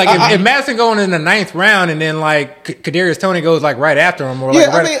use. I said, Like if Madison going in the 9th round and then like Kadarius Toney goes like right after him, or like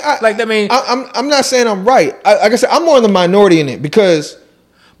I'm not saying I'm right. Like I said, I'm more in the minority in it because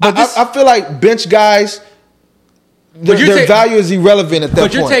I feel like bench guys, their value is irrelevant at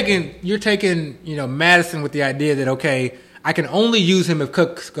that point. You're taking Madison with the idea that okay, I can only use him if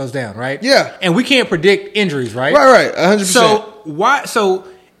Cook goes down, right? Yeah. And we can't predict injuries, right? Right, 100%. So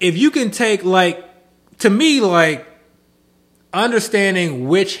if you can take to me understanding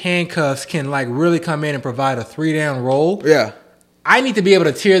which handcuffs can really come in and provide a 3-down role. Yeah. I need to be able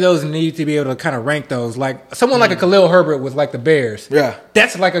to tier those and need to be able to kind of rank those. Like someone like a Khalil Herbert with the Bears. Yeah.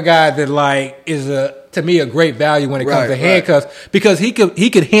 That's like a guy that is to me a great value when it comes to handcuffs because he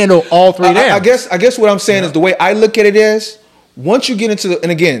could handle all 3 downs. I guess what I'm saying is the way I look at it is once you get into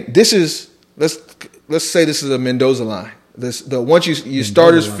and again, this is let's say this is a Mendoza line. Once you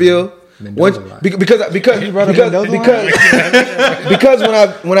starters feel because when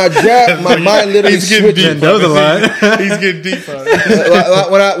I draft my mind literally switches. He's getting deep on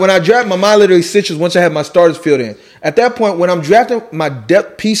it. When I draft my mind literally switches once I have my starters filled in. At that point, when I'm drafting my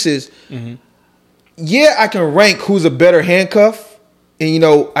depth pieces, I can rank who's a better handcuff, and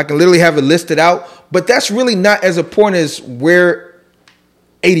I can literally have it listed out. But that's really not as important as where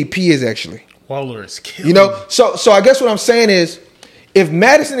ADP is actually. Waller is killing. So I guess what I'm saying is, if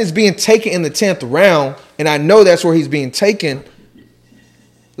Madison is being taken in the 10th round, and I know that's where he's being taken,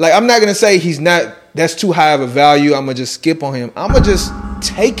 I'm not gonna say he's not. That's too high of a value. I'm gonna just skip on him. I'm gonna just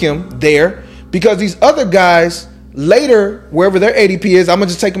take him there because these other guys later, wherever their ADP is, I'm gonna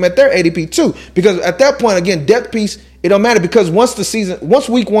just take them at their ADP too. Because at that point, again, depth piece, it don't matter because once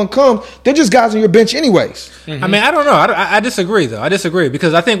week 1 comes, they're just guys on your bench anyways. I mean, I don't know. I disagree though. I disagree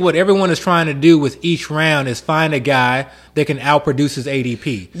because I think what everyone is trying to do with each round is find a guy that can outproduce his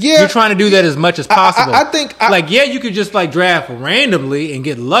ADP. Yeah, you're trying to do that as much as possible. I think you could just draft randomly and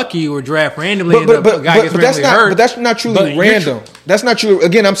get lucky, or draft randomly and the guy gets randomly hurt. But that's not truly random. That's not true.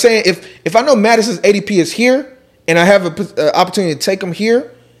 Again, I'm saying if I know Madison's ADP is here and I have an opportunity to take him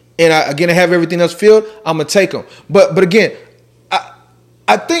here, and I have everything else filled, I'm gonna take him. But again,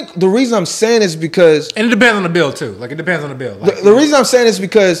 I think the reason I'm saying is because, and it depends on the bill too. It depends on the bill. The reason I'm saying is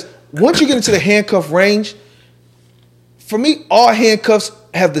because once you get into the handcuff range, for me, all handcuffs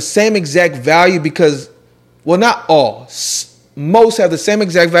have the same exact value because, well, not all. Most have the same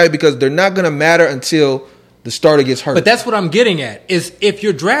exact value because they're not going to matter until the starter gets hurt. But that's what I'm getting at, is if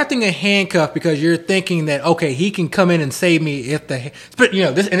you're drafting a handcuff because you're thinking that, okay, he can come in and save me if this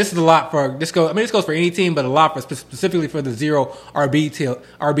is a lot for, this goes for any team, but a lot for specifically for the 0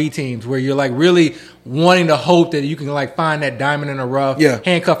 RB teams where you're really wanting to hope that you can find that diamond in the rough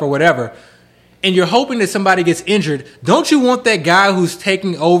handcuff or whatever. And you're hoping that somebody gets injured. Don't you want that guy who's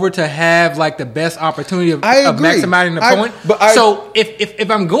taking over to have the best opportunity of maximizing the point? So if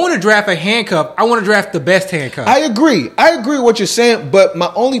I'm going to draft a handcuff, I want to draft the best handcuff. I agree with what you're saying, but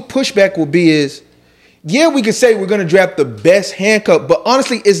my only pushback will be is, we can say we're going to draft the best handcuff, but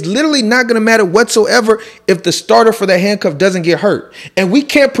honestly, it's literally not going to matter whatsoever if the starter for that handcuff doesn't get hurt. And we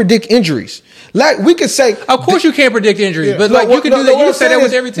can't predict injuries. We could say, of course you can't predict injuries, but you can do that. You can say that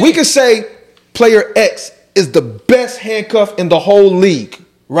with every team. We can say player X is the best handcuff in the whole league,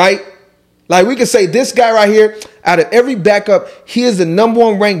 right? We can say this guy right here, out of every backup, he is the number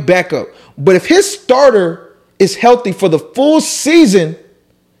 1 ranked backup. But if his starter is healthy for the full season,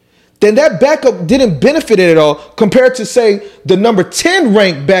 then that backup didn't benefit it at all compared to, say, the number 10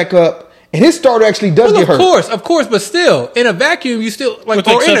 ranked backup, and his starter actually does get hurt. Of course, but still, in a vacuum, you still or in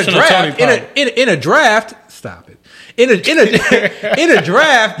a draft, stop it. In a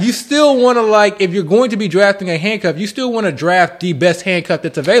draft, you still want to if you're going to be drafting a handcuff, you still want to draft the best handcuff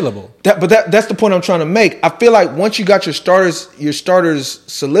that's available. That's the point I'm trying to make. I feel like once you got your starters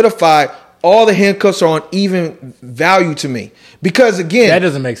solidified, all the handcuffs are on even value to me. Because again, that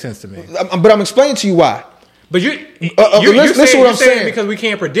doesn't make sense to me. But I'm explaining to you why. But you're saying because we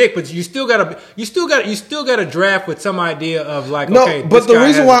can't predict, but you still got to draft with some idea of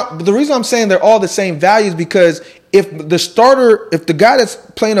the reason I'm saying they're all the same value is because if the guy that's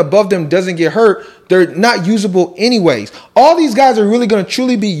playing above them doesn't get hurt, they're not usable anyways. All these guys are really going to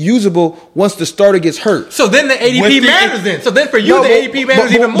truly be usable once the starter gets hurt. So then the ADP matters then. So then for you, the ADP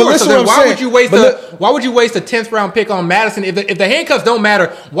matters even more. So then why would you waste a 10th round pick on Madison? If the handcuffs don't matter,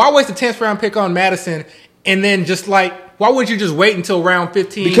 why waste a 10th round pick on Madison? And then why wouldn't you just wait until round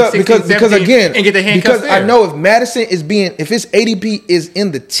 15, 16, 17 again, and get the handcuffs there? I know if his ADP is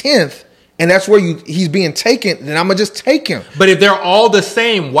in the 10th and that's where he's being taken, then I'm gonna just take him. But if they're all the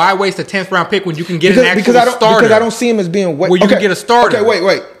same, why waste a 10th round pick when you can get an actual starter? Because I don't see him as being where you can get a starter. Okay,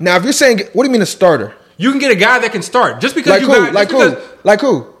 wait. Now, if you're saying, what do you mean a starter? You can get a guy that can start just because Like you who? got Like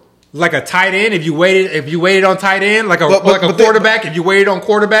who? Like a tight end, if you waited on tight end, like a quarterback, if you waited on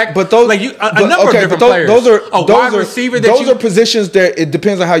quarterback, but those a number of different players. Those are wide receiver. Those are positions that it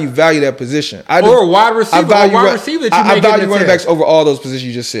depends on how you value that position. Or a wide receiver. I value running backs over all those positions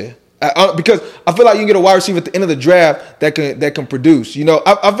you just said. Because I feel like you can get a wide receiver at the end of the draft that can produce. You know,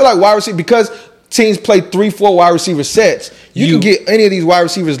 I feel like wide receiver, because teams play 3-4 wide receiver sets. You can get any of these wide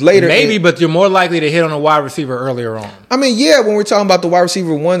receivers later. Maybe, but you're more likely to hit on a wide receiver earlier on. I mean, yeah, when we're talking about the wide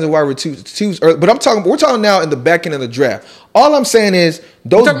receiver ones and wide receiver twos, but we're talking now in the back end of the draft. All I'm saying is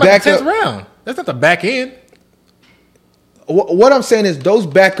those backups. About the 10th round. That's not the back end. What I'm saying is those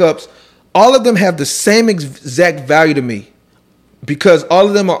backups, all of them have the same exact value to me. Because all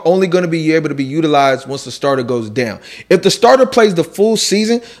of them are only going to be able to be utilized once the starter goes down. If the starter plays the full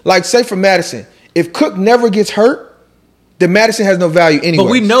season, like say for Madison, if Cook never gets hurt, then Madison has no value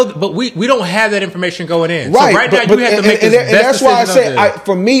anyway. But we don't have that information going in. Right. So right now you have to make this best and that's why I decision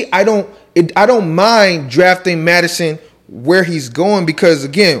say, I don't mind drafting Madison where he's going, because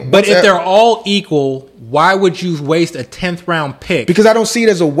again, but if they're all equal, why would you waste a 10th round pick? Because I don't see it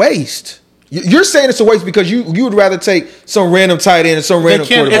as a waste. You're saying it's a waste because you would rather take some random tight end and some random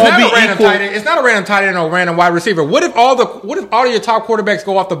quarterback. It's not a random tight end. It's not a random tight end or a random wide receiver. What if all of your top quarterbacks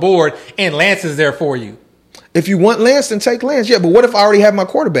go off the board and Lance is there for you? If you want Lance, then take Lance. Yeah, but what if I already have my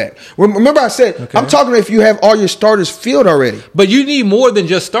quarterback? Remember I said, I'm talking if you have all your starters filled already. But you need more than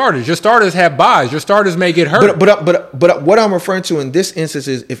just starters. Your starters have buys. Your starters may get hurt. But what I'm referring to in this instance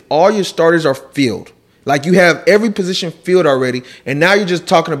is if all your starters are filled, like you have every position filled already, and now you're just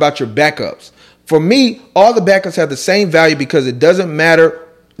talking about your backups. For me, all the backups have the same value because it doesn't matter.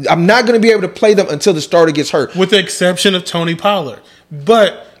 I'm not going to be able to play them until the starter gets hurt. With the exception of Tony Pollard.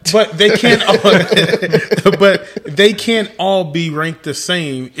 But they can't all be ranked the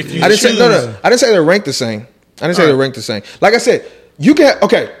same if you I didn't say they're ranked the same. They're ranked the same. Like I said, you can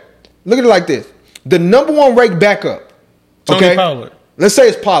look at it like this. The number one ranked backup, Tony Pollard. Let's say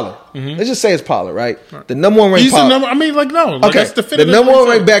it's Pollard. Mm-hmm. Let's just say it's Pollard, right? The number one ranked Pollard. That's the number one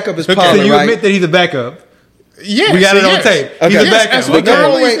ranked backup is Pollard, so you right? admit that he's a backup? Yes. We got it on tape. Okay. He's a backup.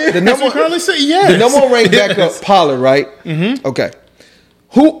 The number one ranked backup, Pollard, right? Mm-hmm. Okay.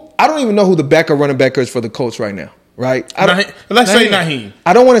 I don't even know who the backup running back is for the Colts right now, right? Let's say Naheem.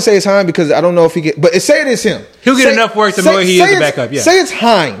 I don't want to say it's Hines because I don't know if he get, but say it is him. He'll get enough work to know he is a backup, yeah. Say it's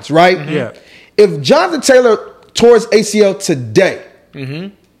Hines, right? Mm-hmm. Yeah. If Jonathan Taylor tore his ACL today,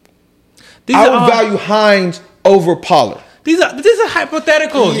 I would value Hines over Pollard. These are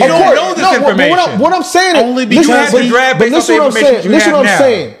hypotheticals. You don't know this information. What I'm saying is, only because you have to draft based on the information you have now.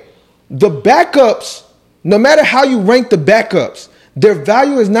 Saying. The backups, no matter how you rank the backups, their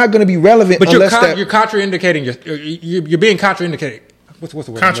value is not going to be relevant. But you're contraindicating. You're being contraindicated. What's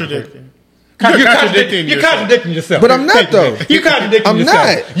the word? Contradicting. You're contradicting yourself. But I'm not, though. You're contradicting yourself.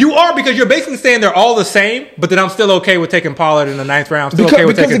 I'm not. You are, because you're basically saying they're all the same, but then I'm still okay with taking Pollard in the 9th round. Still okay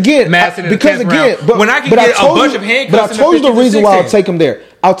with taking Madison in the 10th round. But when I can get a bunch of handcuffs, but I told you the reason why I'll take them there.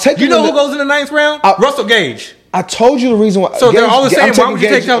 I'll take. You know who goes in the 9th round? Russell Gage. I told you the reason why. So they're all the same. Why would you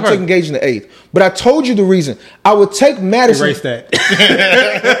take I'm taking Gage in the 8th. But I told you the reason. I would take Madison. Erase that.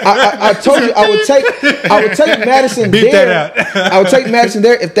 I told you I would take Madison Beat there. That out. I would take Madison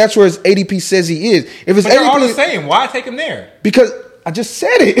there if that's where his ADP says he is. If his but they're all the same. Why take him there? Because I just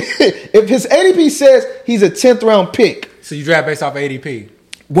said it. If his ADP says he's a 10th round pick. So you draft based off of ADP?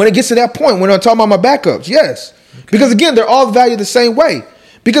 When it gets to that point, when I'm talking about my backups, yes. Okay. Because again, they're all valued the same way.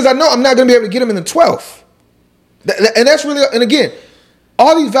 Because I know I'm not going to be able to get him in the 12th. And that's really, and again,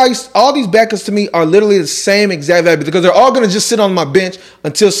 all these backups to me are literally the same exact value because they're all going to just sit on my bench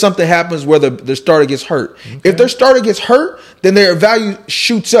until something happens where their starter gets hurt. Okay. If their starter gets hurt, then their value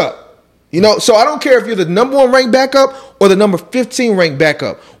shoots up. You know, so I don't care if you're the number 1 ranked backup or the number 15 ranked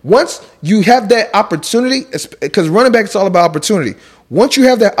backup. Once you have that opportunity, because running back is all about opportunity. Once you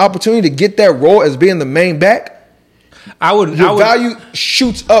have that opportunity to get that role as being the main back, your value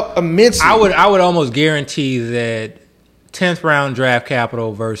shoots up immensely. I would almost guarantee that 10th round draft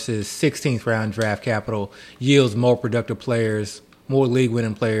capital versus 16th round draft capital yields more productive players, more league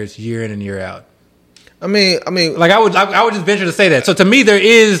winning players year in and year out. I mean, Like I would just venture to say that. So to me, there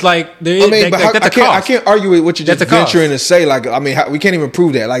is. I mean, but that's a cost. I can't argue with what you're just That's a cost. venturing to say. Like, I mean, we can't even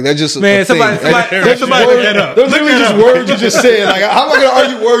prove that. Like, that's just Man, a somebody thing. look that up. Those are just words you just said. Like, how am I going to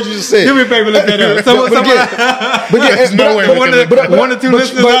argue words you just said? Do me a favor, look that up. One or two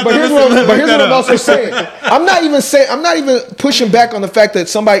listeners out there. But here's what I'm also saying. I'm not even pushing back on the fact that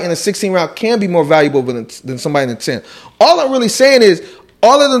somebody in the 16th round can be more valuable than somebody in the 10th. All I'm really saying is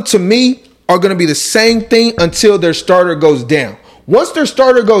all of them to me are going to be the same thing until their starter goes down. Once their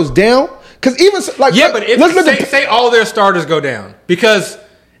starter goes down, because even like but if say all their starters go down, because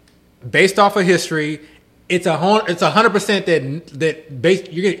based off of history, it's 100% that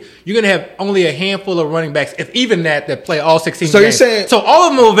you're gonna have only a handful of running backs, if even that play all 16 games. So you're saying so all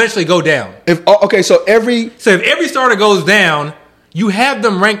of them will eventually go down. If every starter goes down, you have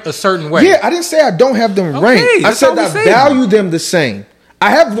them ranked a certain way. Yeah, I didn't say I don't have them ranked. I said I value them the same. I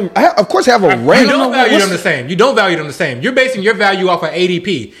have them. Of course, I have a rank. You don't value them the same. You don't value them the same. You're basing your value off of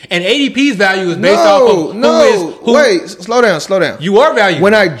ADP, and ADP's value is based off of who. Wait, slow down. You are valued.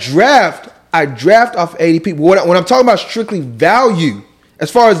 When I draft off ADP. When I'm talking about strictly value,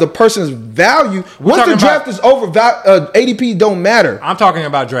 as far as the person's value, once the draft is over, ADP don't matter. I'm talking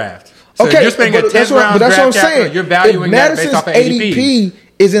about draft. So okay, you're spending a 10th round but that's draft what I'm saying. You're valuing that based off of ADP.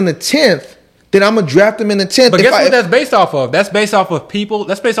 is in the 10th. Then I'm gonna draft him in the 10th. But guess what that's based off of? That's based off of people.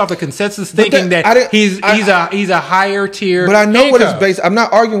 That's based off of consensus thinking that he's a higher tier. But I know what it's based. I'm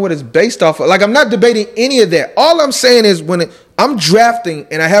not arguing what it's based off of. Like, I'm not debating any of that. All I'm saying is I'm drafting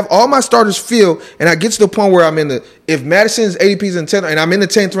and I have all my starters filled, and I get to the point where if Madison's ADP's in 10th and I'm in the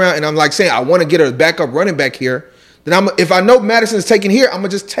 10th round and I'm like saying I want to get a backup running back here, then if I know Madison's taken here, I'm gonna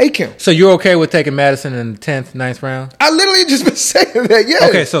just take him. So you're okay with taking Madison in the 10th, 9th round? I literally just been saying that. Yeah.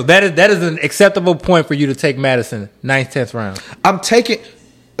 Okay, so that is an acceptable point for you to take Madison 9th, 10th round. I'm taking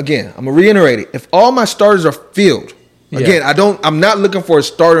again. I'm gonna reiterate it. If all my starters are filled, again, I'm not looking for a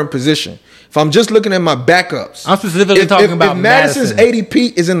starter in position. If I'm just looking at my backups, I'm specifically talking about if Madison's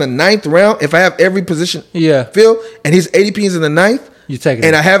ADP is in the 9th round. If I have every position filled and his ADP is in the 9th, you take him.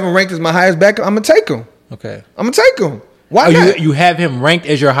 And I have him ranked as my highest backup, I'm gonna take him. Okay. I'm going to take him. Why not? You have him ranked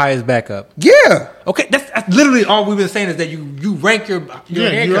as your highest backup? Yeah. Okay, that's literally all we've been saying is that you rank your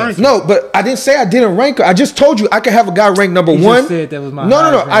handcuffs. No, but I didn't say I didn't rank her. I just told you I could have a guy ranked number one. Just said that was my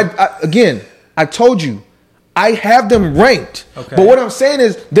No. I told you I have them ranked. Okay. But what I'm saying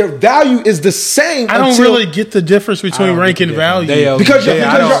is their value is the same. I don't really get the difference between rank and value. Because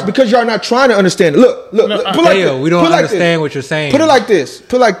y'all not trying to understand. Look. We don't understand what you're saying. Put it like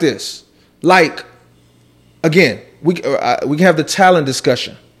this. Like, again, we can have the talent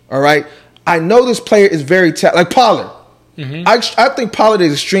discussion. All right. I know this player is very talented. Like Pollard. Mm-hmm. I think Pollard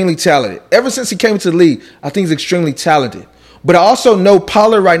is extremely talented. Ever since he came into the league, I think he's extremely talented. But I also know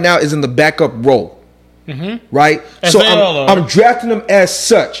Pollard right now is in the backup role. Mm-hmm. Right? As so I'm drafting him as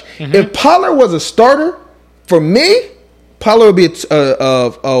such. Mm-hmm. If Pollard was a starter, for me, Pollard would be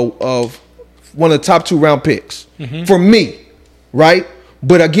of one of the top 2 round picks. Mm-hmm. For me. Right?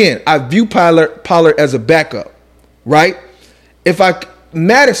 But again, I view Pollard as a backup, right? If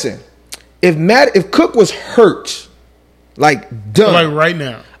Cook was hurt, like done, like right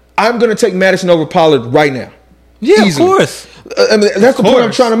now, I'm gonna take Madison over Pollard right now. Yeah, easily. Of course. I mean, that's the point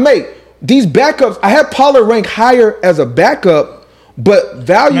I'm trying to make. These backups, I have Pollard ranked higher as a backup. But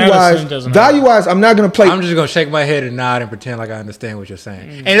value-wise, I'm not going to play. I'm just going to shake my head and nod and pretend like I understand what you're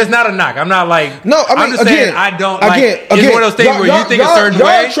saying. And it's not a knock. I'm not like. No, I mean, I'm just saying I don't like. It's one of those things where you think a certain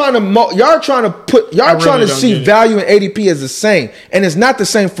way. Y'all trying to see value in ADP as the same, and it's not the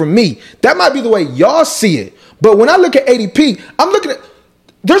same for me. That might be the way y'all see it. But when I look at ADP, I'm looking at.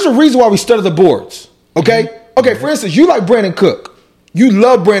 There's a reason why we study the boards. Okay. Mm-hmm. Okay. For instance, you like Brandon Cook. You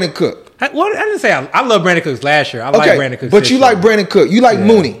love Brandon Cook. I didn't say I love Brandon Cooks last year. I like Brandon Cooks. But you like Brandon Cook. You like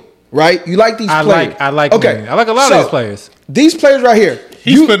Mooney, right? You like these players. I like Mooney. I like a lot of these players. These players right here.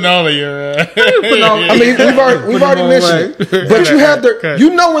 He's phenomenal. I mean, we've already mentioned it. But you have you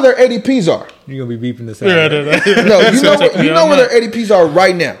know where their ADPs are. You're gonna be beeping this out. No, you know where their ADPs are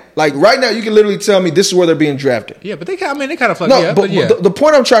right now. Like right now, you can literally tell me this is where they're being drafted. Yeah, but they kind of fuck me up. But the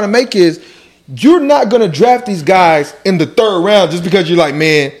point I'm trying to make is you're not gonna draft these guys in the 3rd round just because you're like,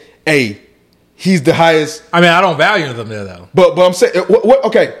 man, hey, he's the highest. I mean, I don't value them there though. But I'm saying,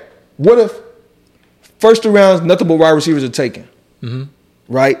 what if first 2 rounds nothing but wide receivers are taken,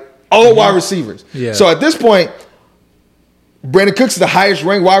 right? All wide receivers. Yeah. So at this point, Brandon Cooks is the highest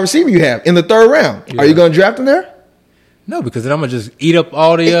ranked wide receiver you have in the 3rd round. Yeah. Are you going to draft him there? No, because then I'm gonna just eat up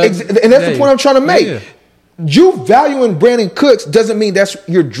all the. And that's the point I'm trying to make. Yeah. You valuing Brandon Cooks doesn't mean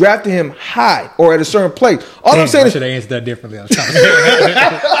you're drafting him high or at a certain place. All I'm saying I should have answered that differently.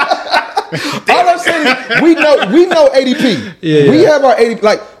 we know ADP. Yeah. We have our ADP.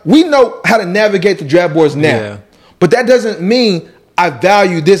 Like, we know how to navigate the draft boards now. Yeah. But that doesn't mean I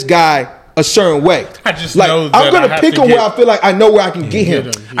value this guy a certain way. I just like, know that I'm I going to have pick to him get- where I feel like I know where I can get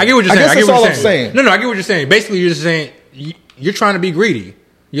him. I get what you're I saying. guess I get that's what all you're I'm saying. No, I get what you're saying. Basically, you're just saying you're trying to be greedy.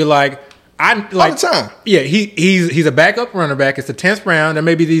 You're like, All the time. Yeah, he's a backup running back. It's the 10th round. There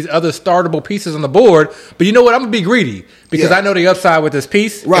may be these other startable pieces on the board, but you know what? I'm gonna be greedy because Yeah. I know the upside with this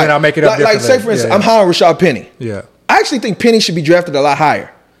piece, Right. and I'll make it up. Like, say for instance, I'm high on Rashad Penny. Yeah. I actually think Penny should be drafted a lot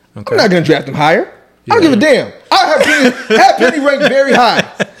higher. Okay. I'm not going to draft him higher. I don't give a damn. I have Penny ranked very high.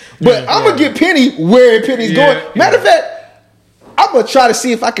 But I'm going to get Penny where Penny's going. Matter of fact, I'm going to try to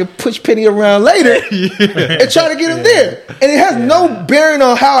see if I can push Penny around later and try to get him there. And it has no bearing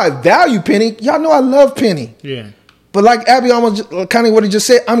on how I value Penny. Y'all know I love Penny. Yeah. But like Abby almost kind of what he just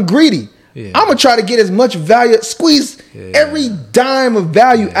said, I'm greedy. Yeah. I'm going to try to get as much value, squeeze every dime of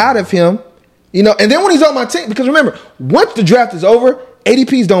value out of him. You know, and then when he's on my team, because remember, once the draft is over,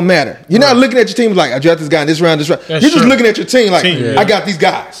 ADPs don't matter. You're not looking at your team like, I draft this guy in this round, this round. That's You're just true. looking at your team like, Team, yeah. I got these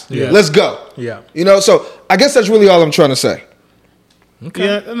guys. Yeah. Let's go. Yeah. You know, so I guess that's really all I'm trying to say.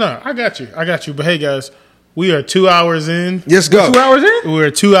 Yeah, no, I got you. But hey, guys, we are 2 hours in. Let's go. 2 hours in.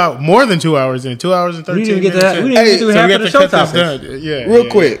 We're more than 2 hours in. 2 hours and 13 We didn't get minutes that. in. We didn't Hey, get to so half we of have the to show cut this topics. down. Yeah, Real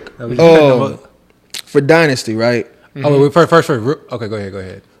yeah. quick, We just cut them for Dynasty, right? Oh, wait, first. Okay, go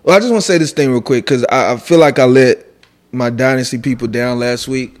ahead. Well, I just want to say this thing real quick because I feel like I let my Dynasty people down last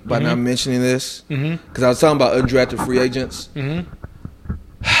week by not mentioning this because I was talking about undrafted free agents.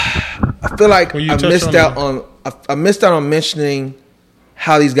 I feel like Well, you I touched missed on out that. on I missed out on mentioning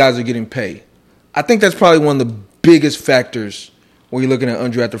how these guys are getting paid. I think that's probably one of the biggest factors when you're looking at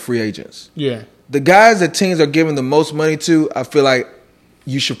undrafted free agents. Yeah. The guys that teams are giving the most money to, I feel like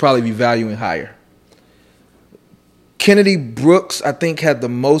you should probably be valuing higher. Kennedy Brooks, I think, had the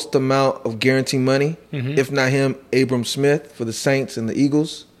most amount of guaranteed money. If not him, Abram Smith for the Saints and the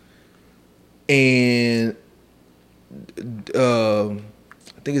Eagles. And I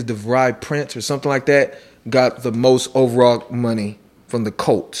think it's DeVry Prince or something like that, got the most overall money from the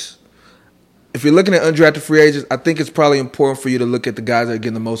Colts. If you're looking at undrafted free agents, I think it's probably important for you to look at the guys that are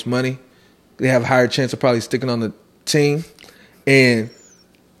getting the most money. They have a higher chance of probably sticking on the team. And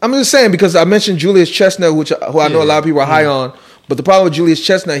I'm just saying because I mentioned Julius Chestnut, who I know a lot of people are high on. But the problem with Julius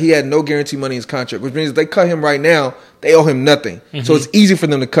Chestnut, he had no guarantee money in his contract, which means if they cut him right now, they owe him nothing. So it's easy for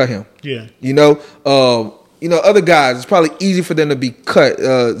them to cut him. Yeah. You know, other guys, it's probably easy for them to be cut.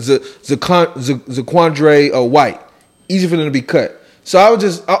 Zaquandre White, easy for them to be cut. So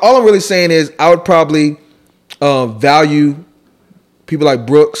all I'm really saying is I would probably value people like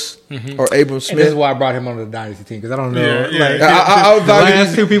Brooks or Abram And Smith. this is why I brought him on the Dynasty team because I don't know. Yeah, yeah. I would The value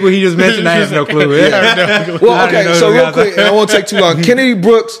last two people he just mentioned, I have no clue. Well, I okay, didn't know so those real guys. quick, and I won't take too long. Kennedy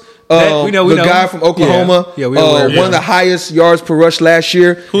Brooks, We know. the guy from Oklahoma, Yeah, we aware of one of the highest yards per rush last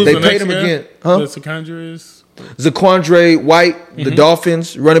year. Who's They the paid next him guy? again. Huh? The Secondary Zaquandre White, the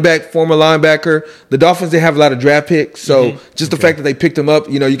Dolphins, running back, former linebacker. The Dolphins, they have a lot of draft picks. So just the fact that they picked him up,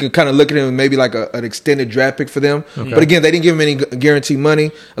 you can kind of look at him maybe like an extended draft pick for them. But again, they didn't give him any guaranteed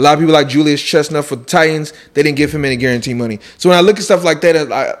money. A lot of people like Julius Chestnut for the Titans, they didn't give him any guaranteed money. So when I look at stuff like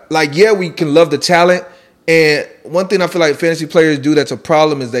that, we can love the talent. And one thing I feel like fantasy players do that's a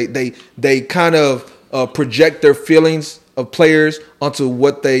problem is they kind of project their feelings of players onto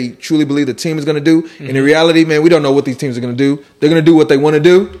what they truly believe the team is going to do. And in reality, man, we don't know what these teams are going to do. They're going to do what they want to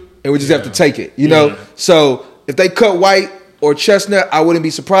do, and we just have to take it, you know? So if they cut White or Chestnut, I wouldn't be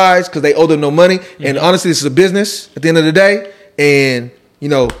surprised because they owe them no money. And honestly, this is a business at the end of the day. And,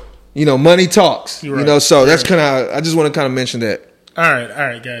 money talks, You're right. So that's kind of, I just want to kind of mention that. All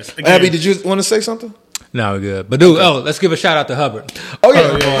right, guys. Again, Abby, did you want to say something? No, we're good. But dude, let's give a shout out to Hubbard. Oh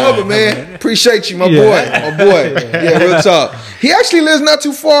yeah, Hubbard, man. Appreciate you, my boy. Yeah, real talk. He actually lives not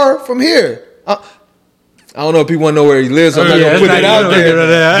too far from here. I don't know if people want to know where he lives. I'm not gonna put it out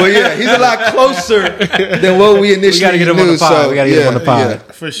there. But yeah, he's a lot closer than what we initially We got to get him knew. on the pod. So, We got to get him on the pod. yeah.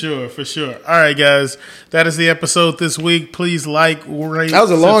 For sure. All right, guys. That is the episode this week. Please like, rate, That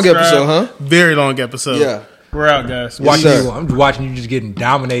was a long subscribe. episode, huh? Very long episode. Yeah. We're out, guys. sir. I'm watching you just getting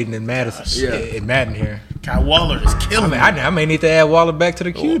dominated in Madison. Yeah. In Madden here. Kai Waller is killing me. I may need to add Waller back to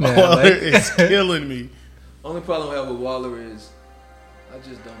the queue now. Waller like. is killing me. Only problem I have with Waller is I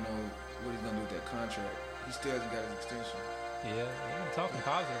just don't know what he's gonna do with that contract. He still hasn't got his extension. Yeah, talking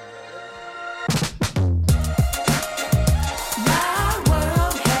positive.